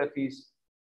multiple geographies.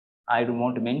 I don't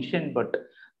want to mention, but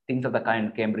things of the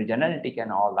kind Cambridge Analytica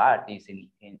and all that is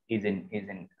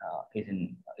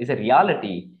a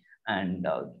reality. And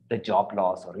the job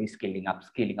loss or reskilling,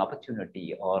 upskilling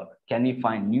opportunity, or can we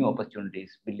find new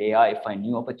opportunities? Will AI find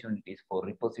new opportunities for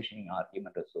repositioning our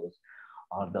human resource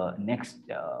or the next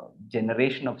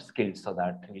generation of skills, so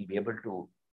that we'll be able to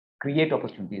create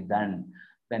opportunities than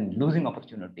losing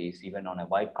opportunities, even on a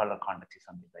white collar context, is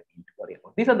something that we need to worry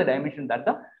about. These are the dimensions that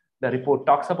the report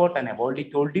talks about, and I've already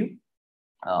told you.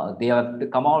 They have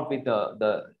come out with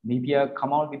the media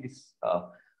come out with this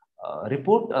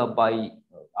report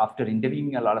after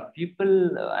interviewing a lot of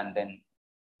people and then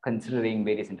considering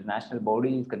various international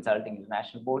bodies, consulting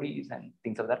international bodies and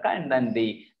things of that kind. And then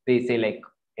they say like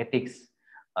ethics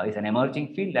is an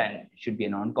emerging field and should be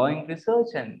an ongoing research,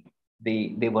 and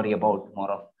they worry about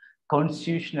more of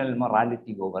constitutional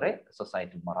morality over a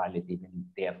societal morality when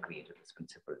they have created this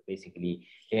principle. Basically,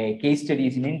 case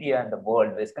studies in India and the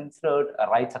world was considered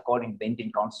rights according to the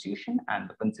Indian constitution, and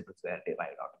the principles were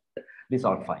derived out of it. This is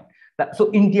all fine.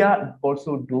 So India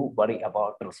also do worry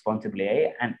about responsible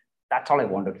AI, and that's all I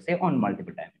wanted to say on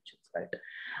multiple dimensions, right?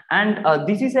 And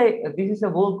this is a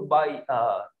work by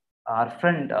our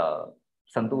friend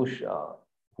Santosh,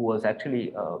 who was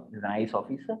actually an IAS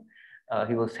officer.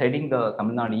 He was heading the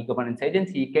Tamil Nadu e-governance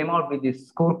agency. He came out with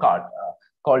this scorecard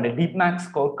called a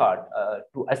DeepMax scorecard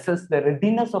to assess the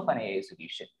readiness of an AI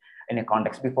solution in a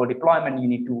context. Before deployment, you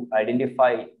need to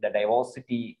identify the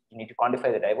diversity, you need to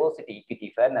quantify the diversity,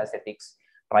 equity, fairness, ethics,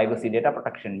 privacy, data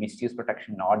protection, misuse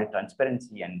protection, audit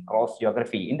transparency, and cross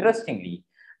geography. Interestingly,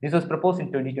 this was proposed in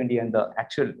 2020, and the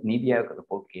actual media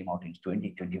report came out in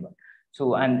 2021.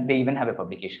 So, and they even have a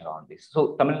publication on this.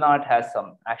 So Tamil Nadu has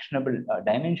some actionable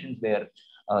dimensions where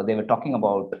they were talking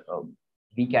about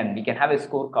we can have a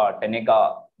scorecard.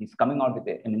 Tenega is coming out with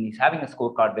it, and he's having a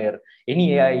scorecard where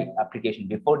any AI application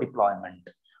before deployment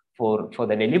for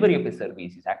the delivery of a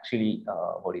service is actually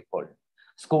what you call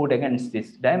scored against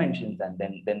these dimensions, and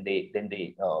then they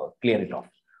clear it off,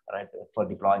 right, for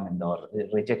deployment or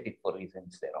reject it for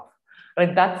reasons thereof.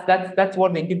 Right, that's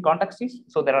what the Indian context is.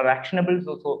 So there are actionables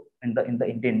also in the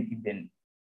Indian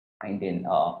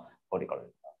what do you call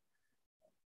it?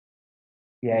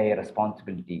 AI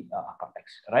responsibility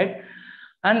context, right?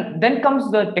 And then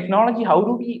comes the technology. How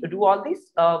do we do all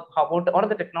this? What are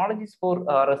the technologies for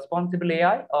responsible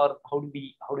AI, or how do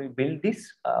we build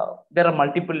this? There are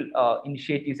multiple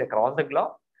initiatives across the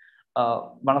globe.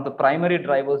 One of the primary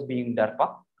drivers being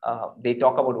DARPA. They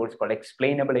talk about what's called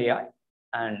explainable AI.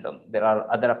 And there are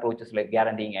other approaches like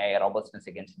guaranteeing AI robustness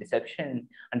against deception,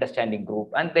 understanding group.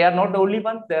 And they are not the only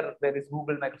ones. There is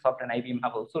Google, Microsoft, and IBM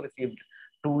have also received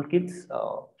toolkits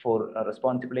for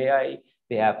responsible AI.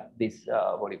 They have this,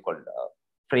 what you call,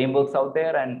 frameworks out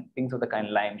there and things of the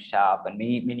kind, Lime, Sharp, and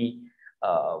many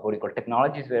what you call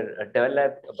technologies were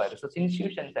developed by research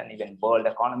institutions, and even World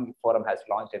Economic Forum has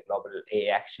launched a global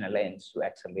AI action alliance to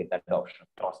accelerate the adoption of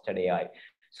trusted AI.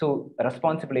 So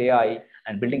responsible AI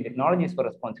and building technologies for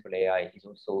responsible AI is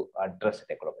also addressed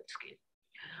at a global scale.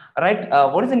 All right.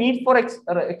 What is the need for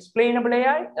explainable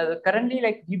AI? Currently,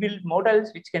 like we build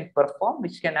models which can perform,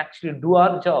 which can actually do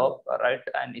our job, right?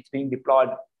 And it's being deployed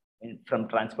from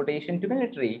transportation to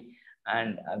military.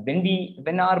 And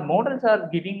when our models are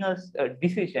giving us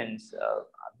decisions,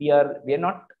 we are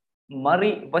not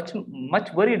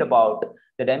much worried about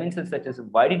the dimensions such as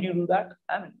why did you do that?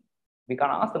 I mean, we can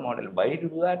ask the model, why did you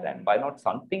do that, and why not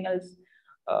something else?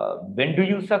 When do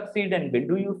you succeed and when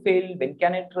do you fail? When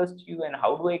can I trust you, and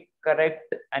how do I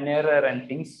correct an error, and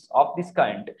things of this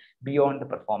kind beyond the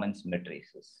performance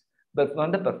matrices? But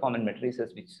beyond the performance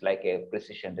matrices, which is like a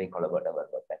precision recall or whatever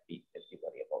that we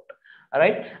worry about. All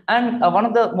right, and one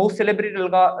of the most celebrated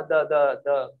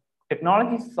the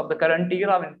technologies of the current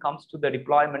era when it comes to the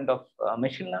deployment of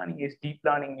machine learning is deep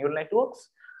learning neural networks.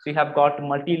 So you have got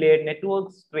multi-layered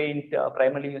networks trained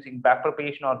primarily using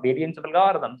backpropagation or variance of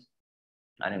algorithms.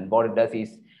 And what it does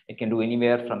is it can do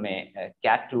anywhere from a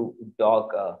cat to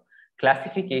dog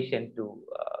classification to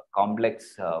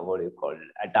complex, what do you call,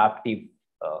 adaptive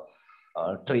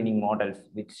training models,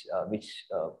 which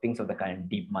things of the kind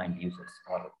DeepMind uses,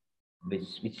 or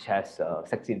which has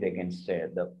succeeded against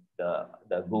the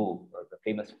Go, the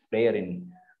famous player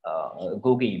in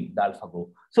Go game, the AlphaGo.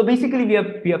 So basically,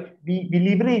 we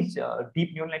leverage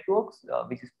deep neural networks,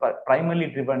 which is primarily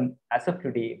driven as of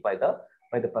today by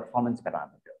the performance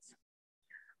parameters.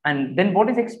 And then what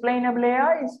is explainable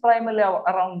AI is primarily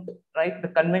around, right, the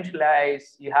conventional AI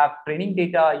is you have training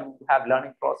data, you have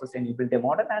learning process, and you build a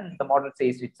model, and the model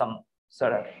says with some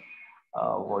sort of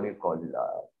what do you call,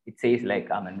 it says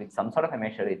like, I mean, with some sort of a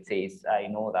measure, it says, I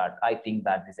know that, I think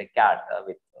that is a cat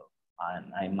with,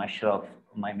 and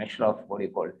my measure of what do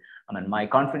you call, I mean, my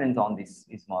confidence on this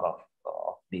is more of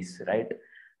this, right?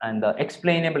 And the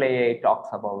explainable AI talks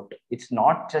about, it's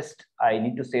not just, I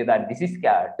need to say that this is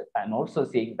cat. I'm also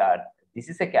saying that this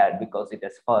is a cat because it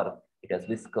has fur, it has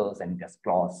whiskers, and it has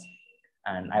claws.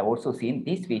 And I've also seen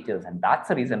these features, and that's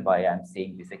the reason why I'm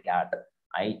saying this is a cat.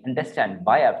 I understand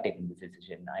why I've taken this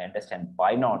decision. I understand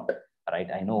why not, right?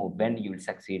 I know when you will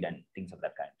succeed and things of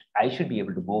that kind. I should be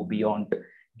able to go beyond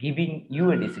giving you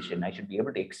a decision. I should be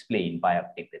able to explain why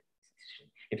I've taken this decision.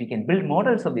 If you can build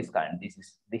models of this kind, this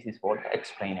is what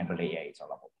explainable AI is all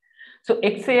about. So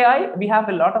XAI, we have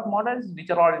a lot of models which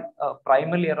are all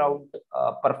primarily around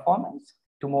performance.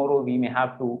 Tomorrow we may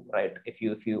have to, right, if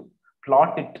you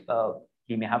plot it,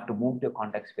 we may have to move to a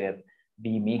context where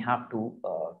we may have to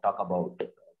talk about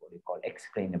what we call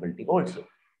explainability also.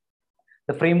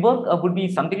 The framework would be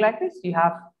something like this. You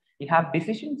have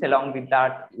decisions. Along with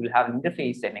that, you'll have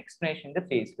interface, an explanation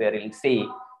interface where it'll say,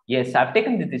 yes, I've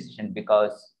taken the decision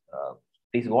because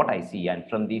this is what I see. And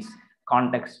from this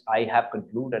context, I have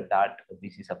concluded that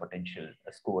this is a potential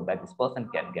score that this person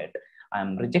can get.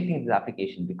 I'm rejecting this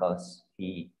application because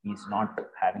he is not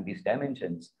having these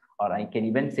dimensions. Or I can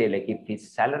even say, like, if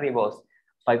his salary was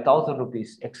 5,000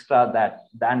 rupees extra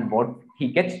than what he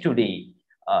gets today,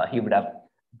 he would have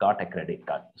got a credit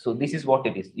card. So this is what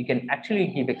it is. You can actually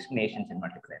give explanations in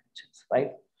multiple dimensions,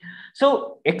 right?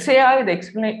 So XAI, the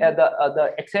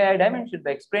XAI dimension,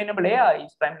 the explainable AI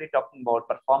is primarily talking about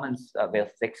performance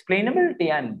versus explainability,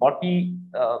 and what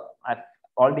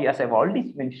as I've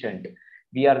already mentioned,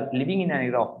 we are living in an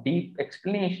era of deep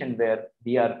explanation where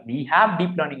we have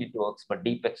deep learning networks, but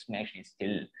deep explanation is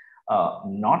still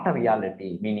not a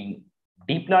reality. Meaning,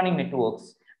 deep learning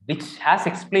networks which has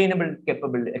explainability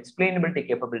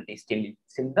capability still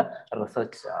in the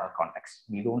research context.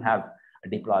 We don't have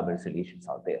deployable solutions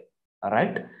out there. All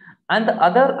right. And the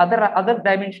other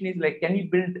dimension is like, can you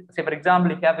build, say, for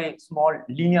example, if you have a small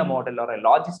linear model or a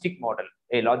logistic model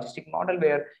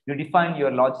where you define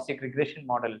your logistic regression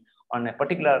model on a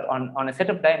particular, on a set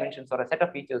of dimensions or a set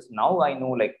of features. Now I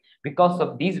know, like, because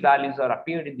of these values are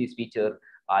appeared in this feature,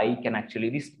 I can actually,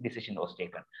 this decision was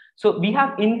taken. So we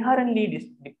have inherently this,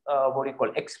 what you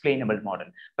call explainable model.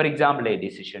 For example, a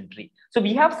decision tree. So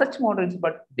we have such models,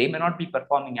 but they may not be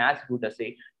performing as good as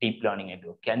a deep learning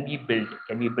network. Can we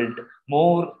build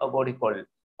more, what you call,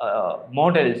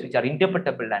 models which are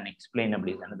interpretable and explainable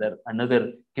is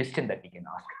another question that we can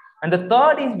ask. And the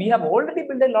third is, we have already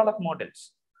built a lot of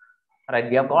models, right?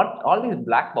 We have got all these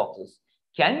black boxes.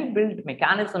 Can we build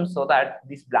mechanisms so that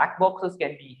these black boxes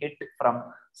can be hit from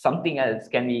something else?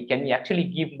 Can we actually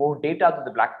give more data to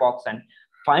the black box and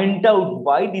find out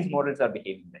why these models are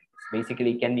behaving like this?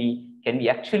 Basically, can we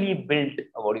actually build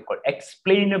what you call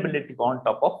explainability on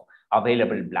top of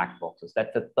available black boxes?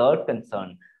 That's the third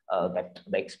concern that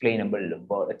the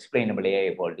explainable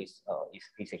AI world is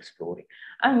exploring.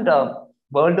 And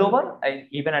world over,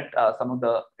 even at some of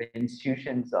the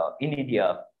institutions in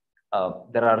India,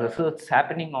 there are research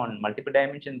happening on multiple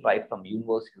dimensions, right from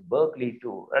University of Berkeley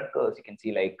to Rutgers. You can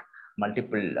see like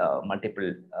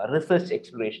multiple research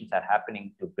explorations are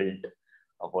happening to build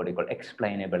what you call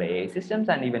explainable AI systems.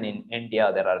 And even in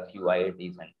India, there are a few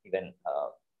IITs and even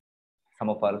some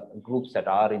of our groups at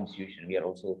our institution, we are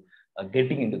also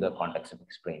getting into the context of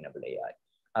explainable AI.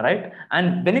 All right.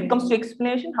 And when it comes to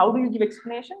explanation, how do you give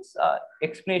explanations?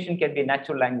 Explanation can be a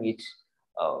natural language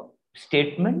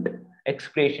statement.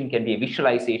 Explanation can be a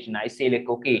visualization. I say like,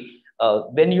 okay,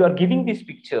 when you are giving this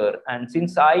picture, and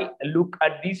since I look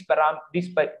at these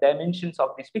dimensions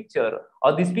of this picture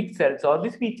or these pixels or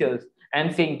these features,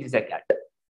 I'm saying this is a cat.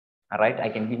 All right. I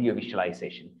can give you a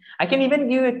visualization. I can even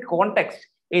give a context.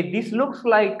 Hey, this looks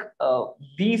like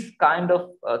these kind of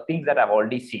things that I've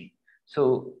already seen.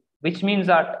 So which means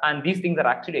that, and these things are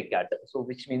actually a cat. So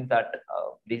which means that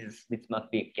this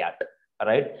must be a cat,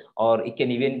 right? Or it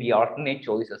can even be alternate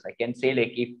choices. I can say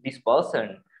like if this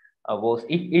person was,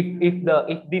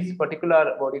 if this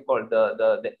particular, what do you call,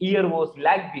 the ear was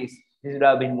like this would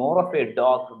have been more of a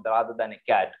dog rather than a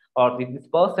cat. Or if this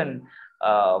person,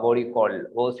 what do you call,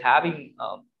 was having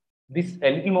this a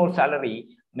little more salary,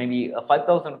 maybe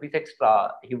 5,000 rupees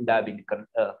extra, he would have been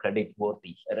credit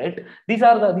worthy, right? These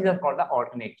are called the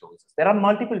alternate choices. There are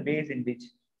multiple ways in which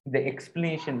the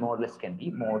explanation models can be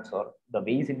modes, or the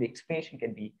ways in the explanation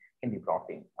can be brought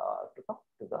in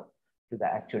to the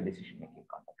actual decision making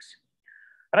context,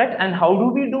 right? And how do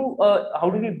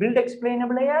we build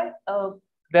explainable AI?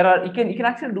 There are, you can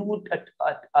actually do it at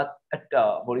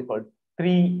what do you call,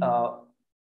 three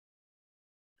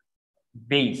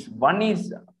ways. One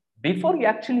is before you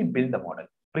actually build the model,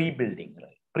 pre-building,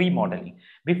 right? Pre-modeling.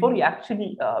 Before you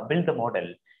actually build the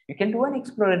model, you can do an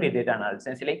exploratory data analysis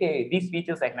and say like, hey, these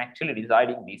features I can actually reside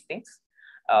in these things.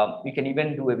 You can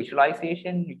even do a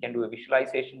visualization. You can do a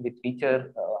visualization with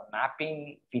feature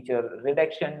mapping, feature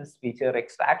reductions, feature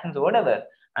extractions, or whatever.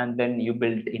 And then you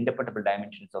build interpretable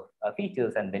dimensions of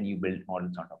features, and then you build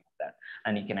models on top of that.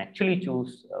 And you can actually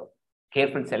choose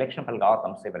careful selection of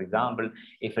algorithms. Say, for example,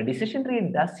 if a decision tree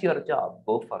does your job,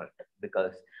 go for it,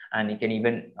 because, and you can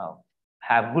even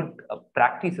have good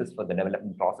practices for the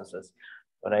development processes,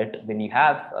 right? When you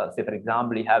have, say, for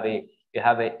example, you have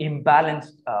a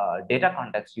imbalanced data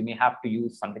context, you may have to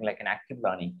use something like an active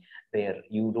learning, where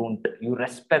you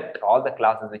respect all the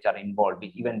classes which are involved,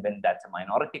 even when that's a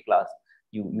minority class.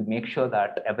 You make sure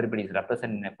that everybody is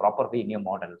represented in a proper way in your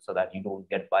model, so that you don't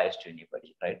get biased to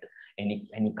anybody, right?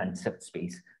 Any concept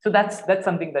space. So that's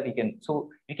something that you can. So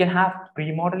you can have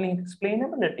pre-modeling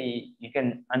explainability. You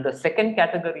can, and the second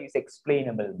category is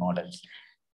explainable models.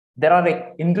 There are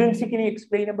like intrinsically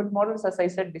explainable models, as I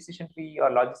said, decision tree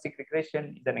or logistic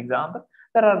regression is an example.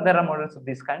 There are models of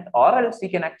this kind, or else you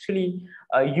can actually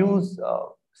use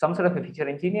some sort of a feature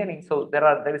engineering. So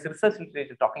there is research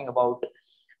literature talking about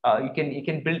you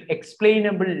can build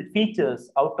explainable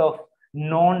features out of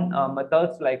known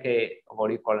methods, like a, what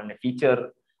do you call it, a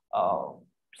feature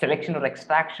selection or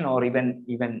extraction, or even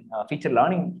feature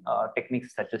learning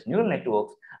techniques such as neural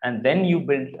networks, and then you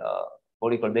build what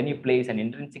do you call, then you place an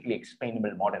intrinsically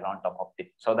explainable model on top of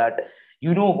it, so that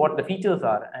you know what the features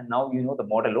are, and now you know the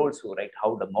model also, right?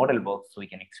 How the model works, so we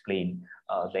can explain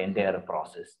the entire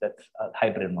process. That's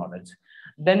hybrid models.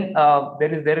 Then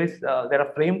there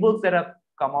are frameworks that have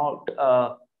come out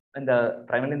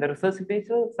primarily in the research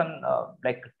literature. Some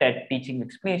like TED, teaching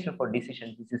explanation for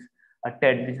decisions. This is a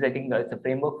TED. This is, I think, it's a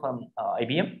framework from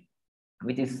IBM,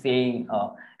 which is saying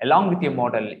along with your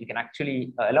model, you can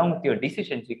actually, along with your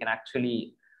decisions, you can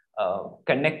actually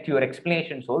connect your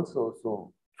explanations also.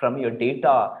 So from your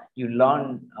data, you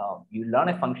learn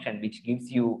a function which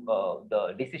gives you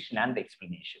the decision and the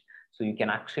explanation. So you can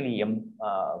actually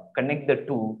connect the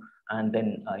two, and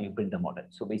then you build the model.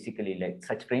 So basically, like,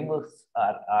 such frameworks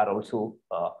are also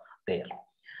there.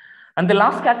 And the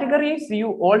last category is, you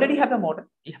already have a model,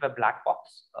 you have a black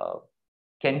box.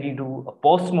 Can we do a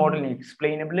post-modeling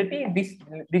explainability?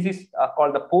 This is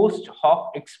called the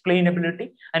post-hoc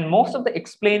explainability. And most of the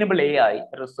explainable AI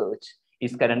research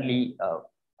is currently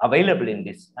available in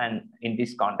this. And in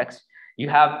this context, you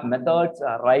have methods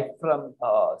right from,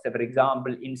 say, for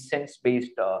example,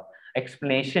 instance-based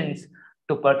explanations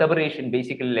to perturbation.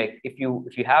 Basically, like if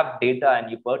you have data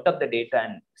and you perturb the data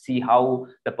and see how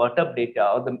the perturbed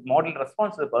data or the model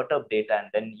responds to the perturbed data, and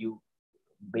then you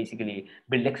basically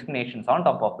build explanations on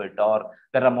top of it. Or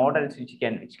there are models which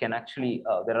can actually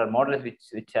there are models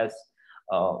which has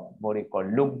what do you call,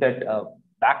 looked at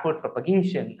backward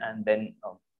propagation, and then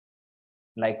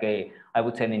like I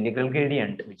would say an integral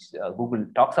gradient, which Google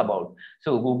talks about.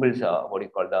 So Google's what do you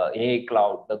call, the AI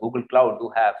cloud, the Google cloud, do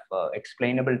have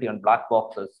explainability on black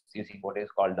boxes using what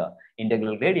is called the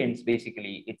integral gradients.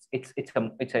 Basically, it's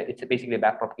basically a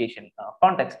backpropagation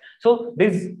context. So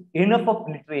there's enough of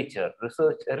literature,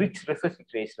 rich research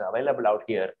literature available out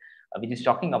here, which is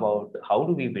talking about how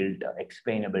do we build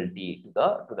explainability to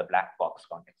the black box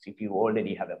context if you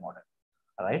already have a model.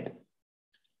 All right.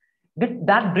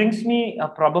 That brings me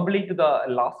probably to the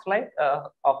last slide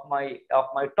of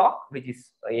my talk, which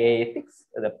is AI ethics,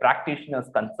 the practitioner's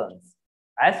concerns.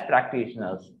 As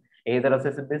practitioners, either as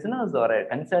a business or a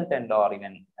consultant or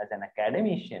even as an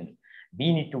academician,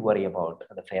 we need to worry about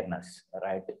the fairness,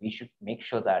 right? We should make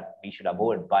sure that we should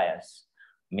avoid bias,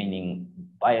 meaning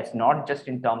bias not just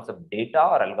in terms of data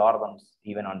or algorithms,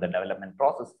 even on the development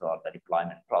process or the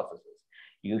deployment processes.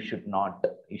 You should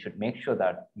make sure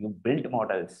that you build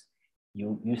models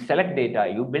You select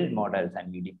data, you build models,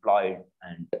 and you deploy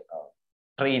and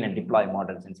train and deploy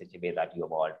models in such a way that you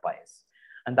avoid bias.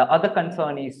 And the other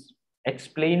concern is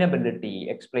explainability.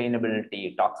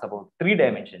 Explainability talks about 3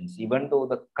 dimensions, even though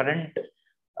the current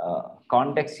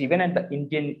context, even at the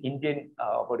Indian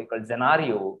what you call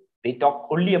scenario, they talk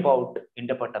only about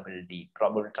interpretability,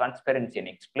 probable transparency, and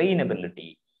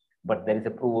explainability. But there is a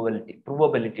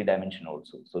provability dimension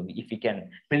also. So if we can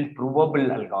build provable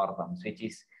algorithms, which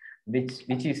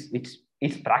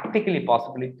is practically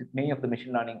possible with many of the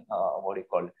machine learning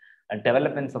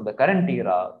developments of the current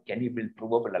era, can you build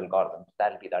provable algorithms?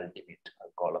 That'll be the ultimate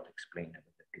goal of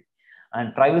explainability.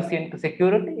 And privacy and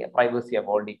security. Privacy, I've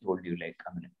already told you, like,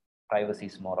 privacy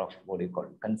is more of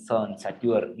concerns that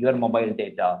your mobile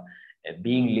data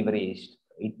being leveraged.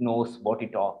 It knows what you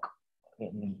talk,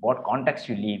 in what context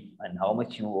you live, and how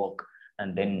much you work,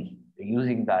 and then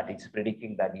using that, it's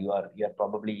predicting that you are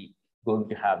probably going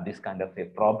to have this kind of a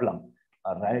problem,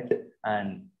 right?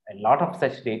 And a lot of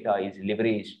such data is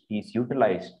leveraged, is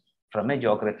utilized from a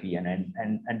geography and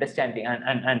understanding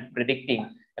and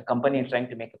predicting. A company trying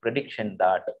to make a prediction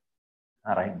that,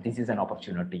 all right, this is an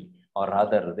opportunity, or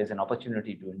rather, there's an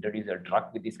opportunity to introduce a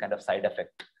drug with this kind of side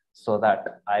effect, so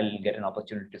that I'll get an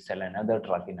opportunity to sell another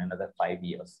drug in another 5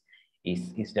 years.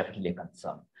 Is definitely a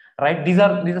concern, right? These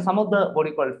are some of the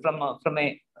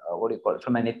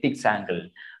from an ethics angle,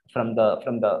 from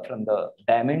the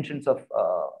dimensions of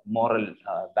moral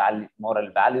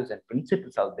values and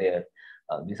principles out there.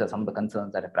 These are some of the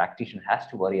concerns that a practitioner has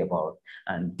to worry about,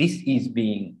 and this is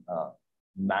being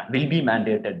will be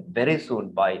mandated very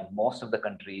soon by most of the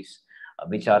countries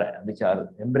which are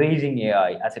embracing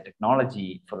AI as a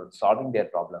technology for solving their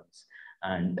problems.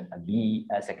 And we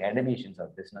as academicians or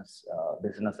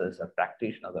businesses or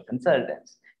practitioners or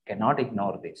consultants cannot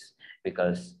ignore this,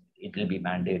 because it will be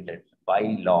mandated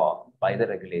by law, by the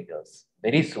regulators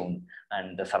very soon.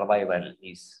 And the survival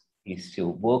is to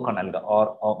work on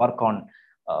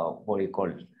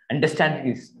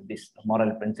understanding these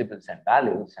moral principles and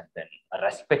values, and then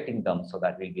respecting them, so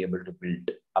that we'll be able to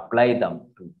apply them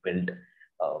to build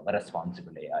a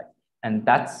responsible AI. And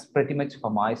that's pretty much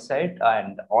from my side.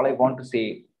 And all I want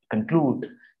to conclude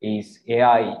is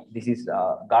AI. This is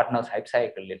Gartner's hype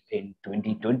cycle in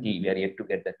 2020. We are yet to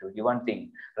get the 21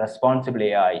 thing. Responsible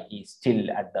AI is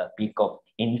still at the peak of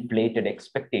inflated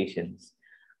expectations,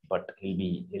 but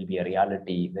it'll be a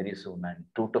reality very soon. And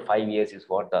 2 to 5 years is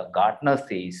what the Gartner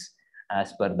says,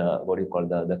 as per the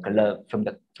the color from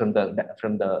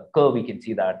the curve. We can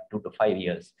see that 2 to 5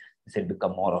 years this will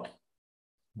become more of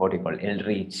it'll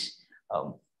reach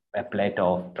a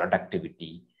plateau of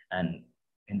productivity. And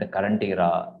in the current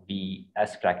era, we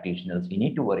as practitioners, we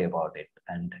need to worry about it.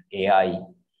 And AI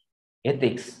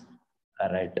ethics,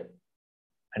 right?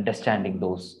 Understanding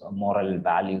those moral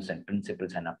values and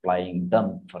principles and applying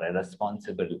them for a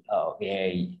responsible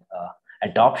AI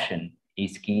adoption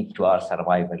is key to our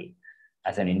survival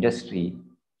as an industry,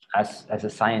 as a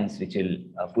science which will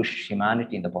push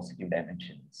humanity in the positive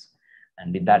dimensions.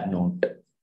 And with that note,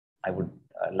 I would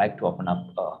like to open up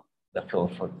the floor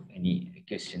for any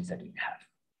questions that you have.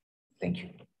 Thank you.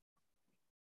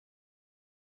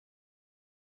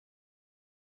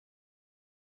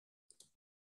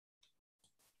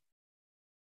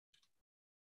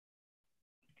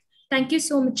 Thank you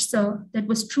so much, sir. That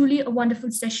was truly a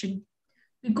wonderful session.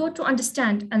 We got to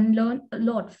understand and learn a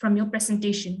lot from your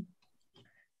presentation.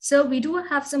 Sir, we do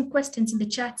have some questions in the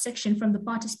chat section from the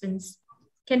participants.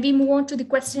 Can we move on to the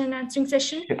question and answering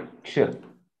session? Sure.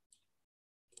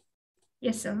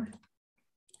 Yes, sir.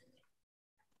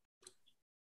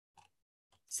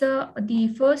 So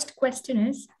the first question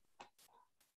is,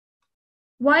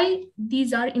 why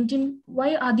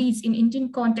are these in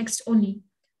Indian context only?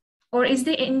 Or is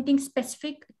there anything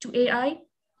specific to AI?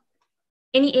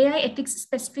 Any AI ethics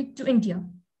specific to India?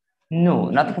 No,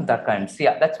 nothing of that kind. So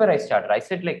yeah, that's where I started. I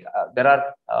said, like, there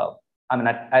are,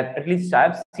 at least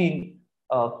I've seen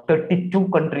 32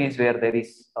 countries where there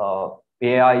is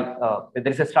AI, there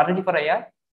is a strategy for AI,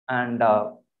 and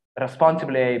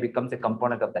responsible AI becomes a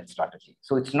component of that strategy.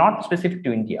 So it's not specific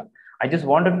to India. I just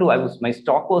wanted to, my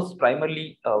talk was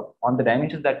primarily on the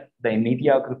dimensions that the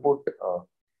media report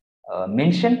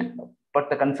mentioned, but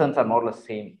the concerns are more or less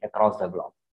same across the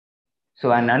globe.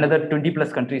 So, and another 20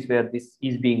 plus countries where this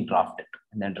is being drafted,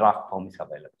 and then draft form is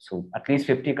available. So at least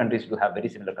 50 countries do have very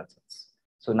similar concerns.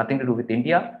 So nothing to do with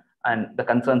India, and the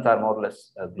concerns are more or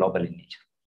less global in nature.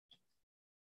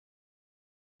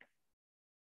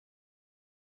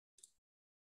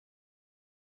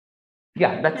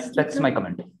 Yeah, that's my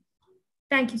comment.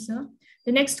 Thank you, sir.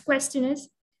 The next question is,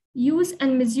 use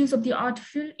and misuse of the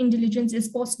artificial intelligence is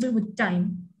possible with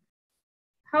time.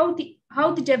 how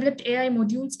the developed AI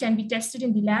modules can be tested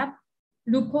in the lab,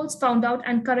 loopholes found out,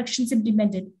 and corrections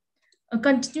implemented. A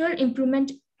continual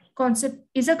improvement concept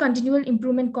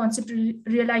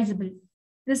realizable?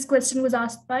 This question was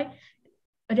asked by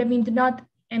Ravindranath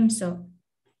M. Sir.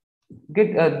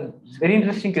 Good, very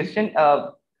interesting question.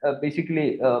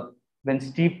 Basically, when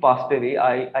Steve passed away,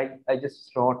 I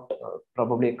just wrote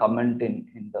probably a comment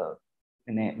in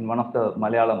one of the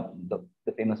Malayalam,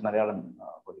 the famous Malayalam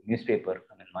newspaper.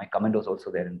 I mean, my comment was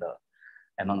also there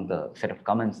among the set of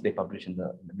comments they published in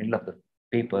the middle of the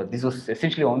paper. This was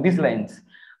essentially on these lines.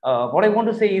 What I want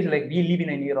to say is, like, we live in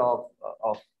an era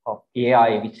of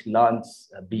AI which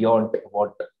learns beyond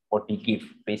what we give.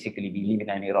 Basically, we live in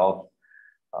an era of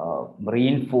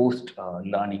reinforced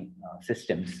learning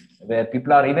systems where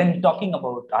people are even talking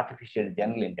about artificial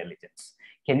general intelligence.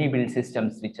 Can you build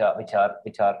systems which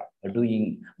are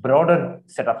doing broader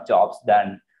set of jobs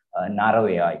than narrow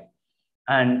AI?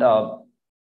 And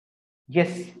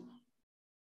yes,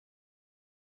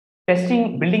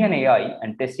 building an AI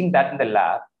and testing that in the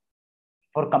lab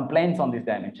for compliance on these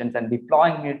dimensions and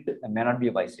deploying it may not be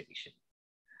a wise decision.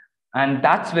 And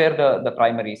that's where the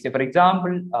primary is. Say, for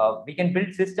example, we can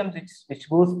build systems which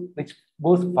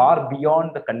goes far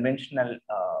beyond the conventional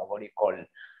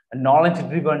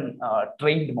knowledge-driven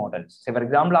trained models. Say, for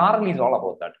example, RL is all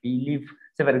about that. We live,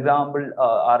 say, for example,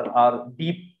 our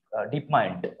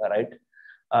DeepMind, right?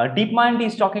 DeepMind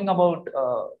is talking about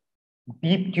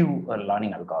deep Q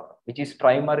learning algorithm, which is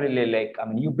primarily like, I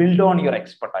mean, you build on your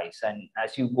expertise, and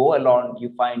as you go along,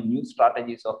 you find new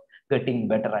strategies of getting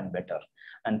better and better.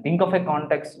 And think of a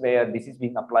context where this is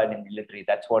being applied in military.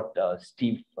 That's what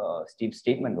Steve's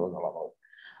statement was all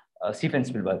about. Steven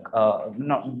Spielberg,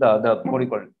 not what do you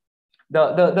call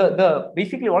it?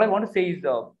 Basically what I want to say is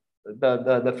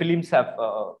the films have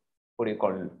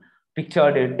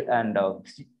pictured it, and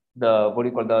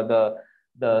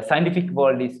the scientific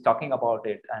world is talking about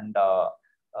it, and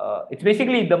it's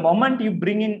basically the moment you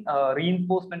bring in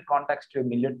reinforcement context to a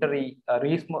military,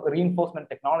 reinforcement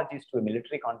technologies to a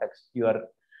military context, you are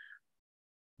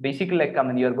basically like, I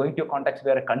mean, you are going to a context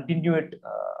where a continued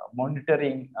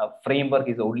monitoring framework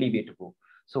is the only way to go.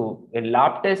 So a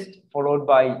lab test followed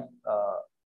by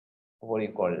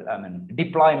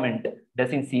deployment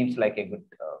doesn't seem like a good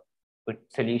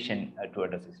solution to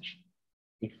address this issue,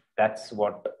 if that's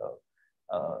what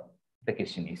the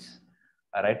question is.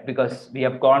 All right, because we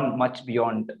have gone much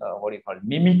beyond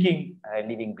mimicking a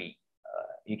living being.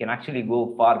 You can actually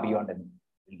go far beyond a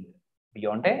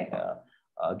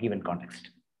given context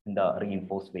in the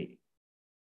reinforced way.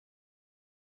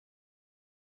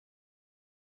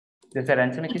 Does that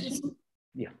answer my question?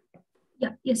 Yeah. Yeah.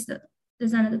 Yes, sir.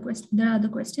 There's another question. There are other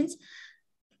questions.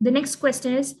 The next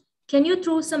question is: can you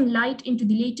throw some light into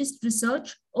the latest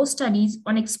research or studies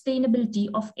on explainability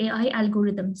of AI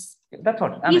algorithms? That's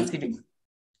what I mean.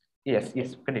 Yes,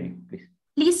 continue, please.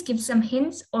 Please give some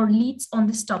hints or leads on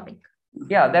this topic.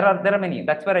 Yeah, there are many.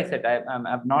 That's where I said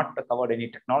I've not covered any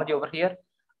technology over here.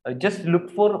 Just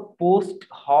look for post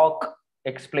hoc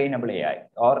explainable AI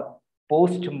or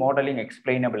post modeling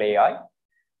explainable AI.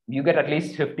 You get at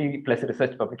least 50 plus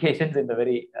research publications in the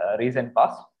very recent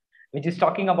past, which is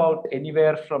talking about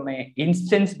anywhere from a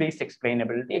instance-based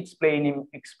explainability, explaining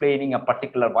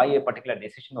why a particular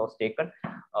decision was taken,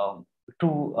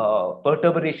 to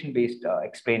perturbation-based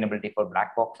explainability for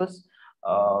black boxes,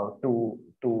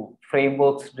 to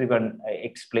frameworks-driven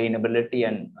explainability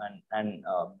and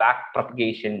back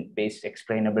propagation-based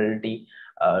explainability,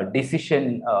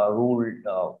 decision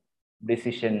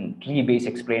tree-based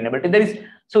explainability.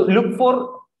 So look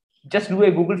for, just do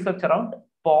a Google search around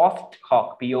post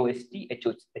hoc,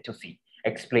 POST-HOC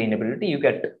explainability. You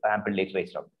get ample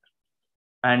literature out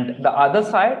there. And the other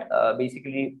side,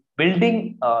 basically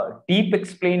building deep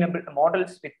explainable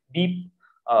models with deep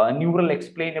neural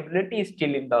explainability is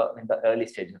still in the early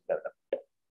stages of development.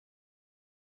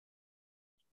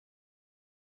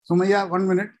 Sumaya, 1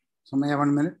 minute. Sumaya,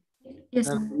 1 minute. Yes,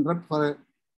 sir. For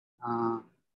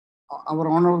our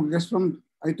honored guest from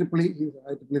IEEE, he's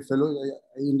an IEEE fellow.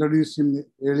 I introduced him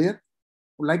earlier.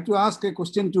 Would like to ask a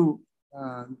question to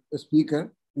the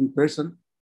speaker in person.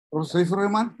 Professor Saifur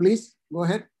Rahman, please go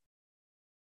ahead.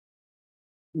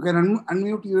 You can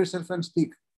unmute yourself and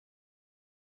speak.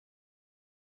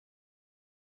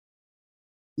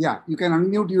 Yeah, you can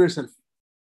unmute yourself.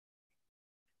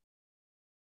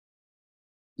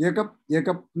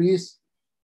 Jacob, please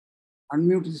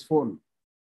unmute his phone.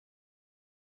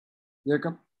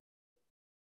 Jacob.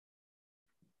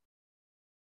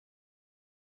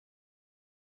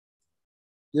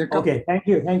 Okay, thank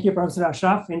you, Professor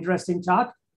Asharaf. Interesting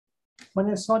talk. When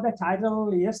I saw the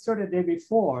title yesterday, the day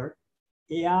before,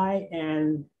 AI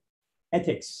and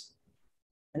ethics.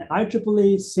 An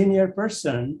IEEE senior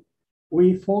person,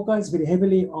 we focus very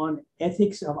heavily on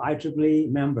ethics of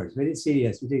IEEE members, very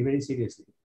serious, we take very seriously.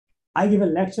 I give a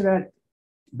lecture at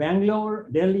Bangalore,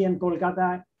 Delhi, and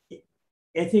Kolkata,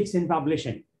 ethics in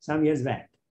publishing some years back.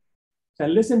 So I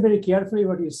listened very carefully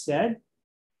what you said,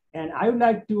 and I would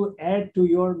like to add to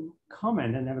your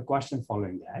comment and have a question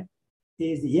following that,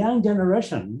 is the young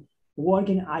generation work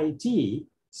in IT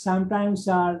sometimes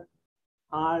are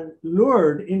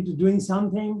lured into doing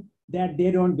something that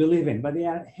they don't believe in, but they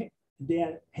are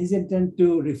hesitant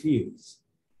to refuse.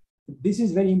 This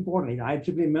is very important.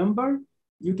 IEEE member,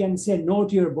 you can say no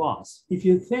to your boss if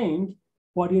you think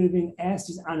what you're being asked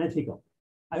is unethical.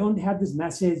 I want to have this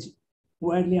message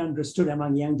widely understood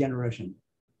among young generation,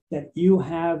 that you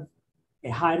have a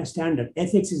higher standard.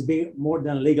 Ethics is more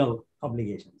than legal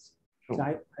obligations. Sure. So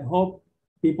I hope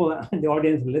people in the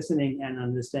audience are listening and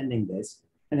understanding this.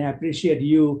 And I appreciate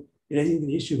you raising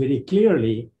the issue very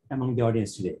clearly among the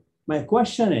audience today. My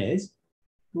question is,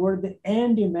 toward the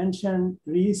end, you mentioned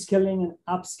reskilling and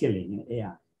upskilling in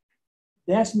AI.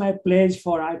 That's my pledge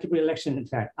for IEEE election, in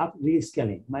fact,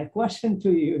 reskilling. My question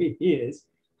to you is,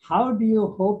 how do you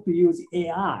hope to use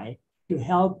AI to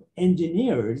help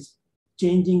engineers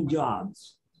changing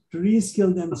jobs, to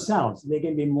reskill themselves? They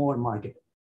can be more marketable.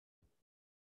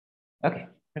 Okay,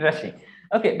 interesting.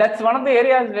 Okay, that's one of the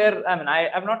areas where, I mean,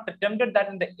 I've not attempted that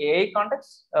in the AI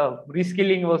context.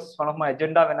 Reskilling was one of my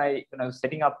agenda when I was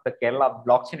setting up the Kerala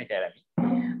Blockchain Academy.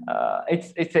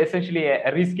 It's essentially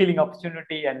a reskilling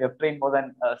opportunity, and we have trained more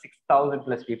than 6,000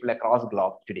 plus people across the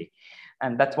globe today.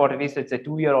 And that's what it is. It's a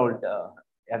 2-year-old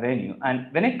avenue. And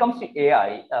when it comes to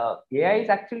AI, AI is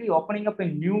actually opening up a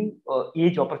new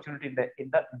age opportunity in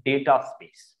the data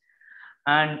space.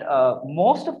 And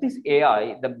most of this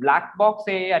AI, the black box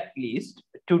AI at least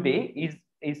today,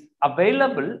 is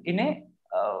available in a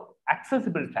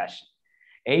accessible fashion.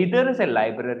 Either as a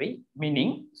library,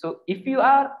 meaning, so if you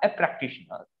are a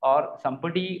practitioner or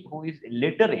somebody who is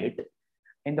literate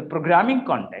in the programming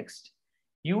context,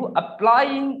 you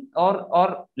applying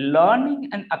or learning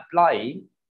and applying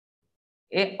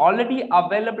a already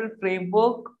available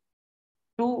framework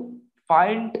to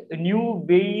find new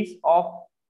ways of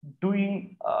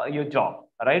doing your job,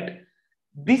 right?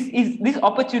 This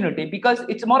opportunity, because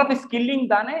it's more of a skilling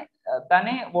than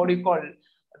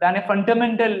a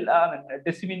fundamental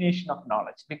dissemination of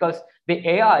knowledge, because the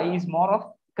AI is more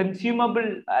of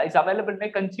consumable, is available in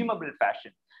a consumable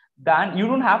fashion. Then you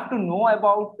don't have to know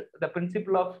about the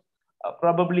principle of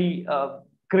probably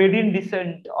gradient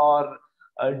descent or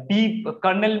deep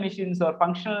kernel machines or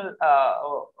functional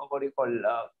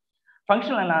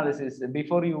functional analysis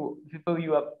before you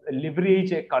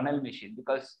leverage a kernel machine.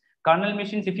 Because kernel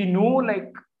machines, if you know,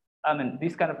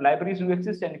 these kind of libraries do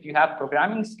exist, and if you have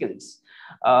programming skills,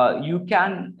 you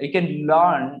can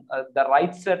learn the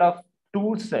right set of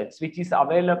tool sets which is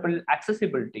available,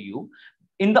 accessible to you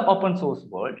in the open source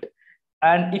world.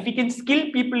 And if you can skill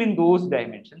people in those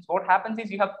dimensions, what happens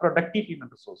is you have productive human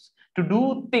resource to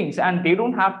do things, and they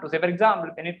don't have to say, for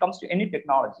example, when it comes to any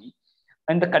technology,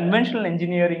 in the conventional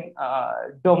engineering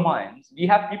domains, we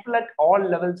have people at all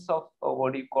levels of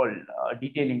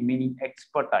detailing, meaning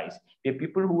expertise. We have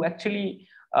people who actually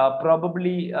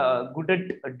probably good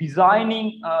at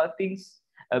designing things,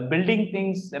 building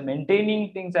things,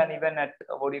 maintaining things, and even at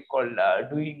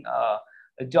doing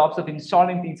jobs of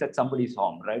installing things at somebody's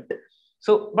home, right?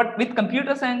 So, but with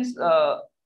computer science,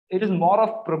 it is more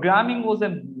of programming was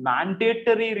a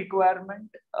mandatory requirement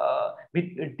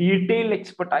with detailed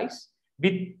expertise,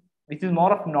 which is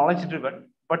more of knowledge driven.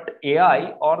 But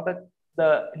AI or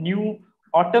the new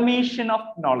automation of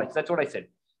knowledge, that's what I said.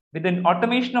 With an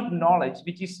automation of knowledge,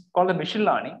 which is called a machine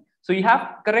learning. So you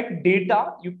have correct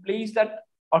data, you place that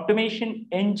automation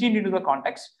engine into the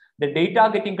context, the data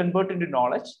getting converted into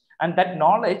knowledge, and that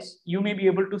knowledge you may be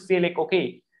able to say like,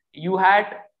 okay, you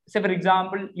had, say for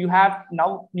example, you have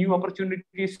now new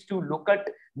opportunities to look at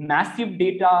massive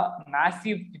data,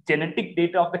 massive genetic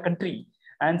data of the country,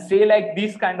 and say like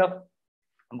these kind of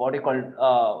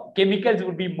chemicals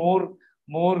would be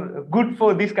more good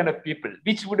for these kind of people,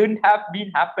 which wouldn't have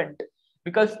been happened,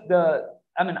 because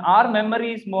our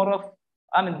memory is more of,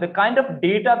 the kind of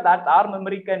data that our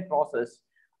memory can process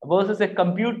versus a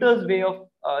computer's way of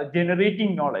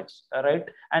generating knowledge, right?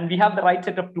 And we have the right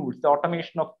set of tools. The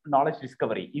automation of knowledge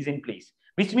discovery is in place,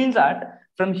 which means that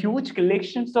from huge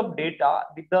collections of data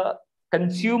with the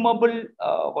consumable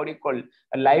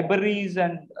libraries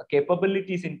and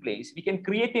capabilities in place, we can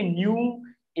create a new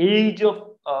age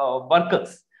of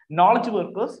workers, knowledge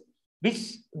workers,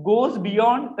 which goes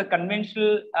beyond the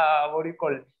conventional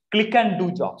click and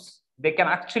do jobs. they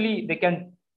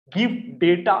can give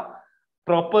data,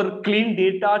 proper clean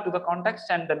data to the context,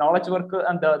 and the knowledge worker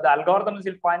and the algorithms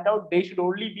will find out they should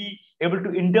only be able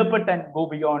to interpret and go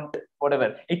beyond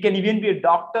whatever. It can even be a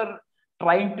doctor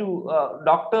trying to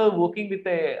doctor working with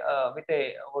a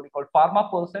what you call pharma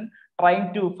person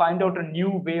trying to find out a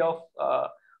new way of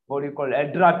what you call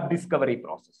a drug discovery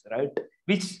process, right?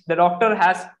 Which the doctor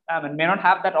has may not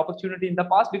have that opportunity in the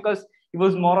past because he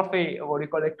was more of a what you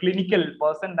call a clinical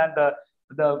person, and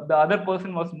the other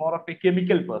person was more of a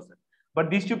chemical person. But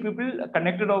these two people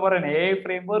connected over an AI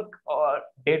framework or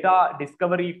data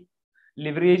discovery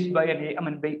leveraged by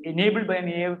enabled by an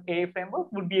AI framework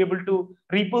would be able to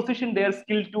reposition their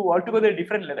skill to altogether a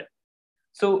different level.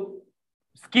 So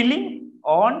skilling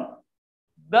on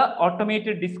the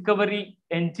automated discovery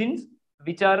engines,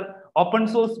 which are open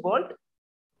source world,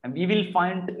 and we will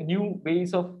find new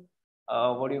ways of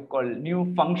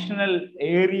new functional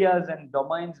areas and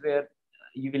domains where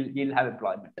you'll have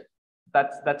employment.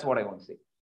 That's what I want to say.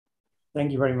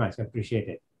 Thank you very much. I appreciate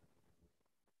it.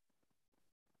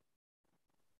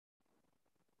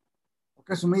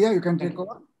 Okay, Sumaya, you can take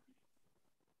over.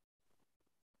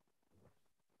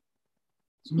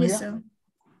 Sumaya? Yes, sir.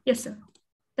 Yes, sir.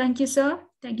 Thank you, sir.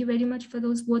 Thank you very much for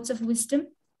those words of wisdom.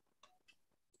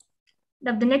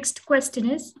 Now, the next question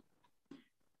is,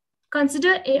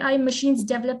 consider AI machines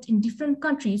developed in different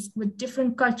countries with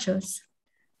different cultures.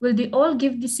 Will they all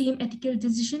give the same ethical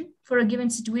decision for a given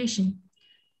situation?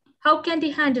 How can they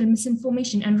handle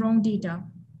misinformation and wrong data?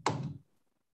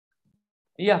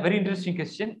 Yeah, very interesting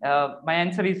question. My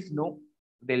answer is no.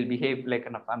 They'll behave like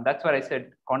enough. And that's why I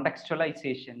said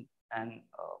contextualization and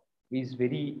is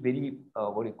very, very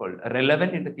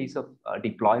relevant in the case of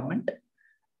deployment.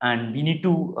 And we need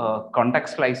to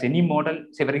contextualize any model.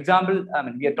 Say, for example,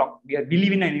 we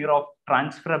live in an era of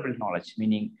transferable knowledge,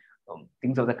 meaning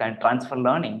things of the kind transfer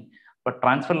learning. But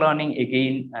transfer learning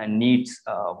again needs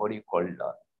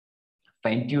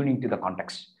fine tuning to the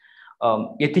context.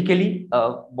 Ethically,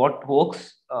 what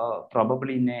works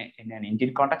probably in an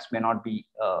Indian context may not be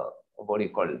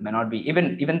may not be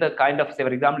even the kind of, say,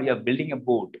 for example, you're building a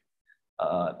boat.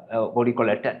 A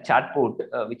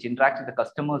chatbot which interacts with the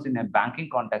customers in a banking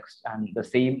context, and the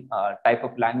same type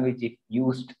of language if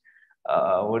used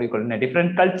in a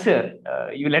different culture,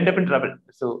 you will end up in trouble.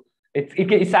 So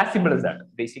it's as simple as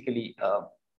that. Basically,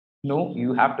 no,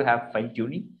 you have to have fine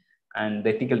tuning and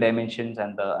the ethical dimensions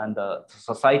and the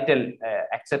societal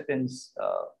acceptance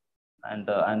and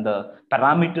the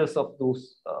parameters of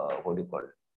those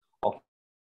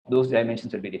those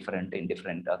dimensions will be different in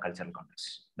different cultural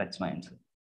contexts. That's my answer.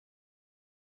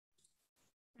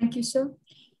 Thank you, sir.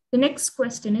 The next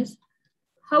question is,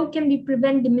 how can we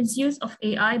prevent the misuse of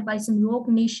AI by some rogue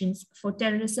nations for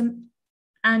terrorism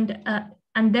and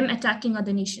them attacking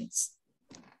other nations?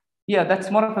 Yeah, that's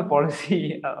more of a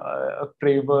policy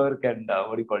framework and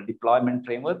deployment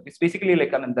framework. It's basically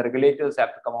like the regulators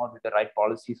have to come out with the right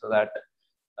policy so that,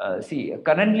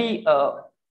 currently,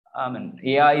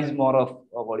 AI is more of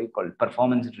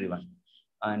performance driven,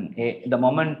 and the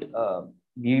moment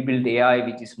we build AI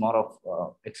which is more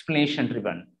of explanation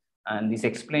driven, and this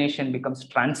explanation becomes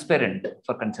transparent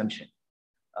for consumption,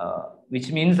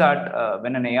 which means that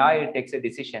when an AI takes a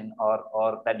decision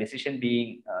or that decision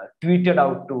being tweeted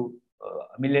out to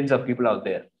millions of people out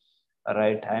there,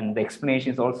 right, and the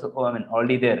explanation is also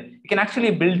already there, you can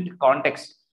actually build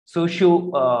context,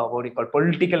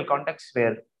 political context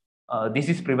where this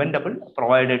is preventable,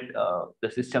 provided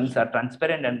the systems are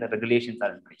transparent and the regulations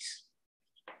are in place.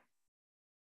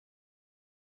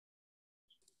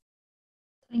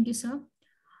 Thank you, sir.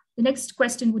 The next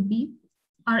question would be,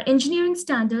 are engineering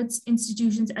standards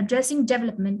institutions addressing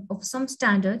development of some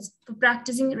standards for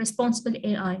practicing responsible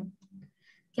AI?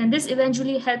 Can this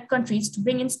eventually help countries to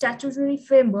bring in statutory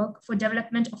framework for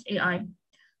development of AI?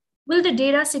 Will the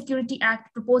Data Security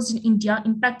Act proposed in India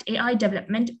impact AI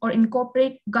development or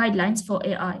incorporate guidelines for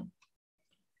AI?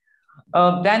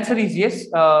 The answer is yes.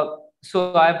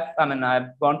 So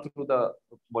I've gone through the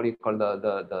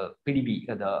the PDB,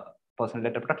 the Personal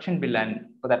Data Protection Bill, and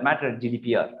for that matter,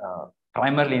 GDPR,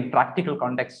 primarily in practical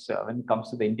context when it comes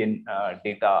to the Indian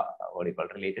data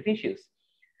related issues.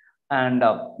 And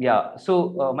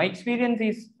so my experience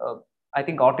is, I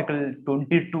think Article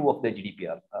 22 of the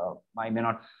GDPR, I may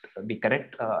not be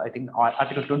correct. I think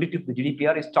Article 22 of the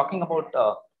GDPR is talking about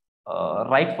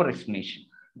right for explanation.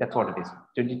 That's what it is,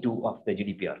 22 of the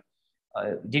GDPR.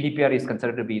 GDPR is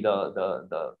considered to be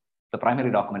the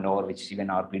primary document over which even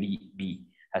our PDB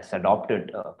has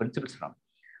adopted principles from.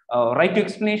 Right to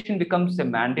explanation becomes a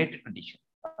mandated condition.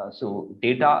 So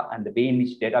data and the way in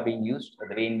which data being used,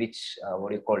 the way in which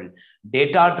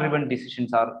data-driven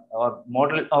decisions are, or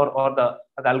model, or the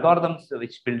algorithms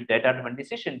which build data-driven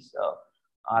decisions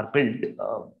are built.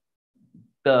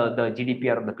 The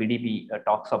GDPR or the PDP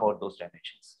talks about those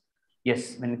dimensions.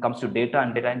 Yes, when it comes to data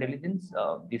and data intelligence,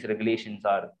 these regulations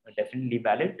are definitely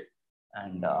valid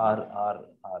and are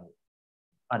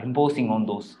imposing on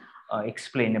those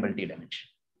explainability dimension.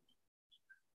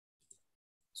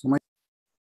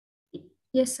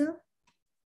 Yes, sir.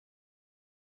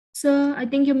 Sir, I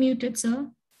think you're muted,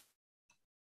 sir.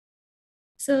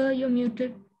 Sir, you're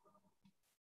muted.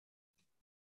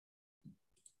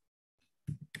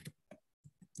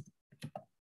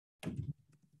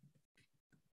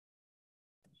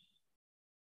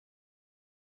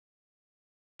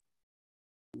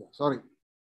 Sorry.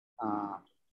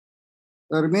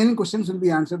 The remaining questions will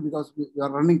be answered because we are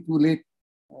running too late.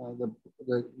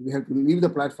 We have to leave the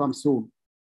platform soon.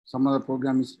 Some other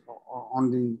program is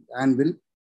on the anvil.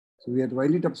 So we have to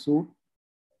wind it up soon.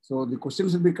 So the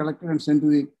questions will be collected and sent to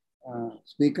the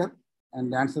speaker,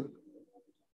 and the answer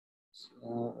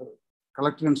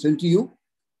collected and sent to you.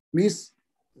 Please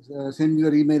send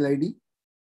your email ID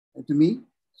to me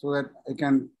so that I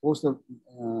can post the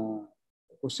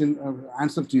question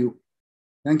answer to you.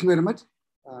 Thank you very much.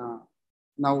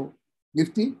 Now,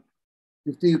 Gifty,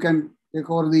 you can take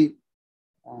over the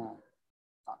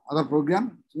other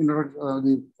program,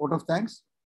 the vote of thanks.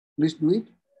 Please do it.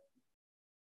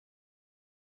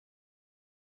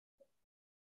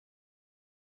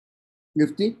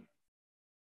 Gifty?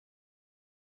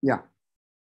 Yeah.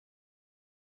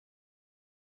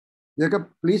 Jacob,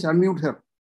 please unmute her.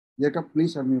 Jacob,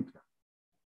 please unmute her.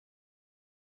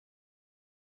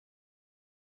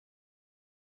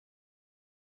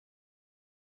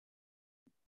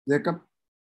 Jacob?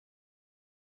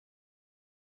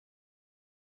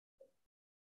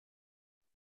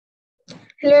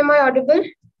 Hello, am I audible?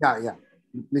 Yeah.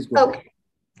 Please go ahead.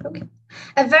 Okay.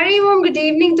 A very warm good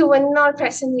evening to one and all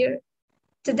present here.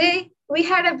 Today, we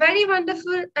had a very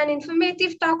wonderful and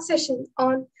informative talk session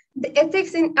on the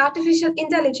ethics in artificial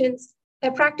intelligence,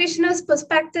 a practitioner's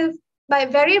perspective by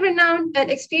very renowned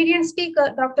and experienced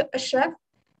speaker, Dr. Asharaf,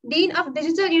 Dean of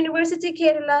Digital University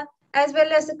Kerala, as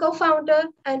well as the co-founder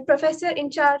and professor in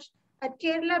charge at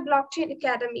Kerala Blockchain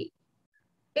Academy.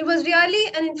 It was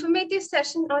really an informative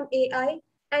session on AI,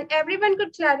 and everyone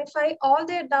could clarify all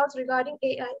their doubts regarding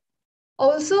AI.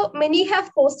 Also, many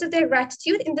have posted their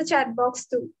gratitude in the chat box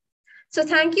too. So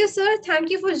thank you, sir. Thank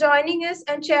you for joining us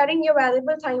and sharing your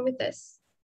valuable time with us.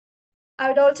 I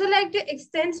would also like to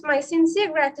extend my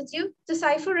sincere gratitude to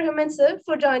Saifur Rahman, sir,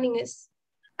 for joining us.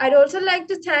 I'd also like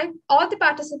to thank all the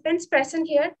participants present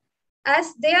here,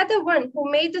 as they are the ones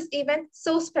who made this event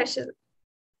so special.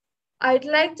 I'd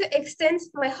like to extend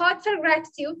my heartfelt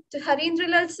gratitude to Harindra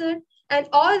Lal, sir, and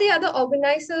all the other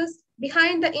organizers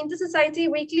behind the Intersociety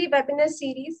weekly webinar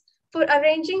series for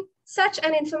arranging such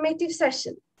an informative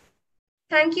session.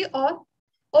 Thank you all.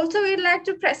 Also, we'd like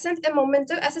to present a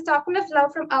memento as a token of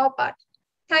love from our part.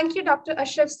 Thank you, Dr.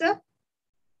 Asharaf, sir.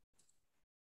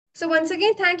 So once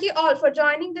again, thank you all for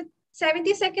joining the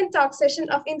 70-second talk session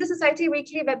of Intersociety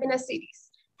weekly webinar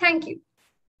series. Thank you.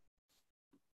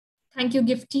 Thank you,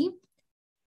 Gifty.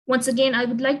 Once again, I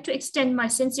would like to extend my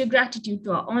sincere gratitude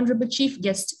to our honorable chief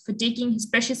guest for taking his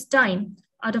precious time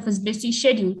out of his busy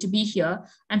schedule to be here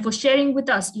and for sharing with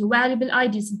us your valuable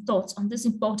ideas and thoughts on this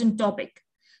important topic.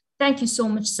 Thank you so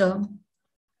much, sir.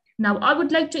 Now, I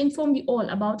would like to inform you all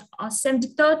about our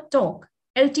 73rd talk,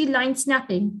 LT Line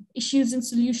Snapping, Issues and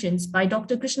Solutions by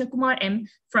Dr. Krishna Kumar M.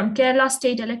 from Kerala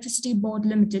State Electricity Board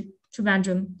Limited,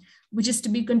 Trivandrum, which is to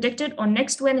be conducted on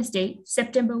next Wednesday,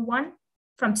 September 1,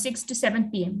 from 6 to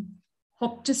 7 p.m.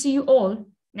 Hope to see you all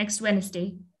next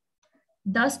Wednesday.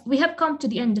 Thus, we have come to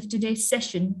the end of today's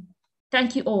session.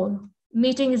 Thank you all.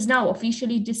 Meeting is now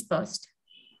officially dispersed.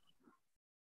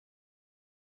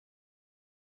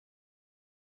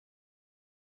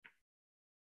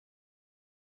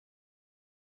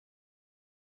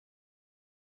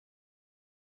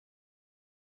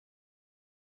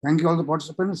 Thank you all the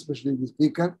participants, especially the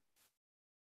speaker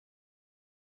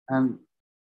and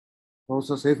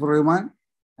Professor Saifur Rahman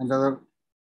and other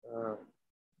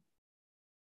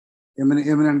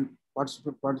eminent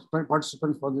participants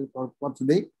for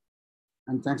today.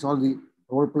 And thanks all the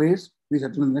role players. Please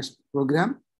attend the next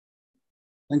program.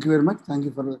 Thank you very much. Thank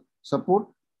you for the support.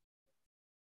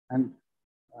 And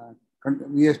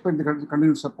we expect the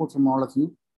continued support from all of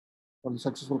you for the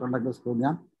successful conduct of this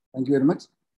program. Thank you very much.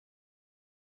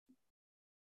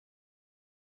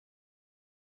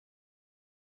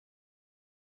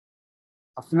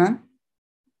 Afnan?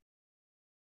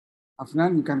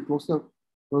 Afnan, you can close the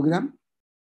program.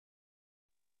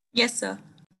 Yes, sir.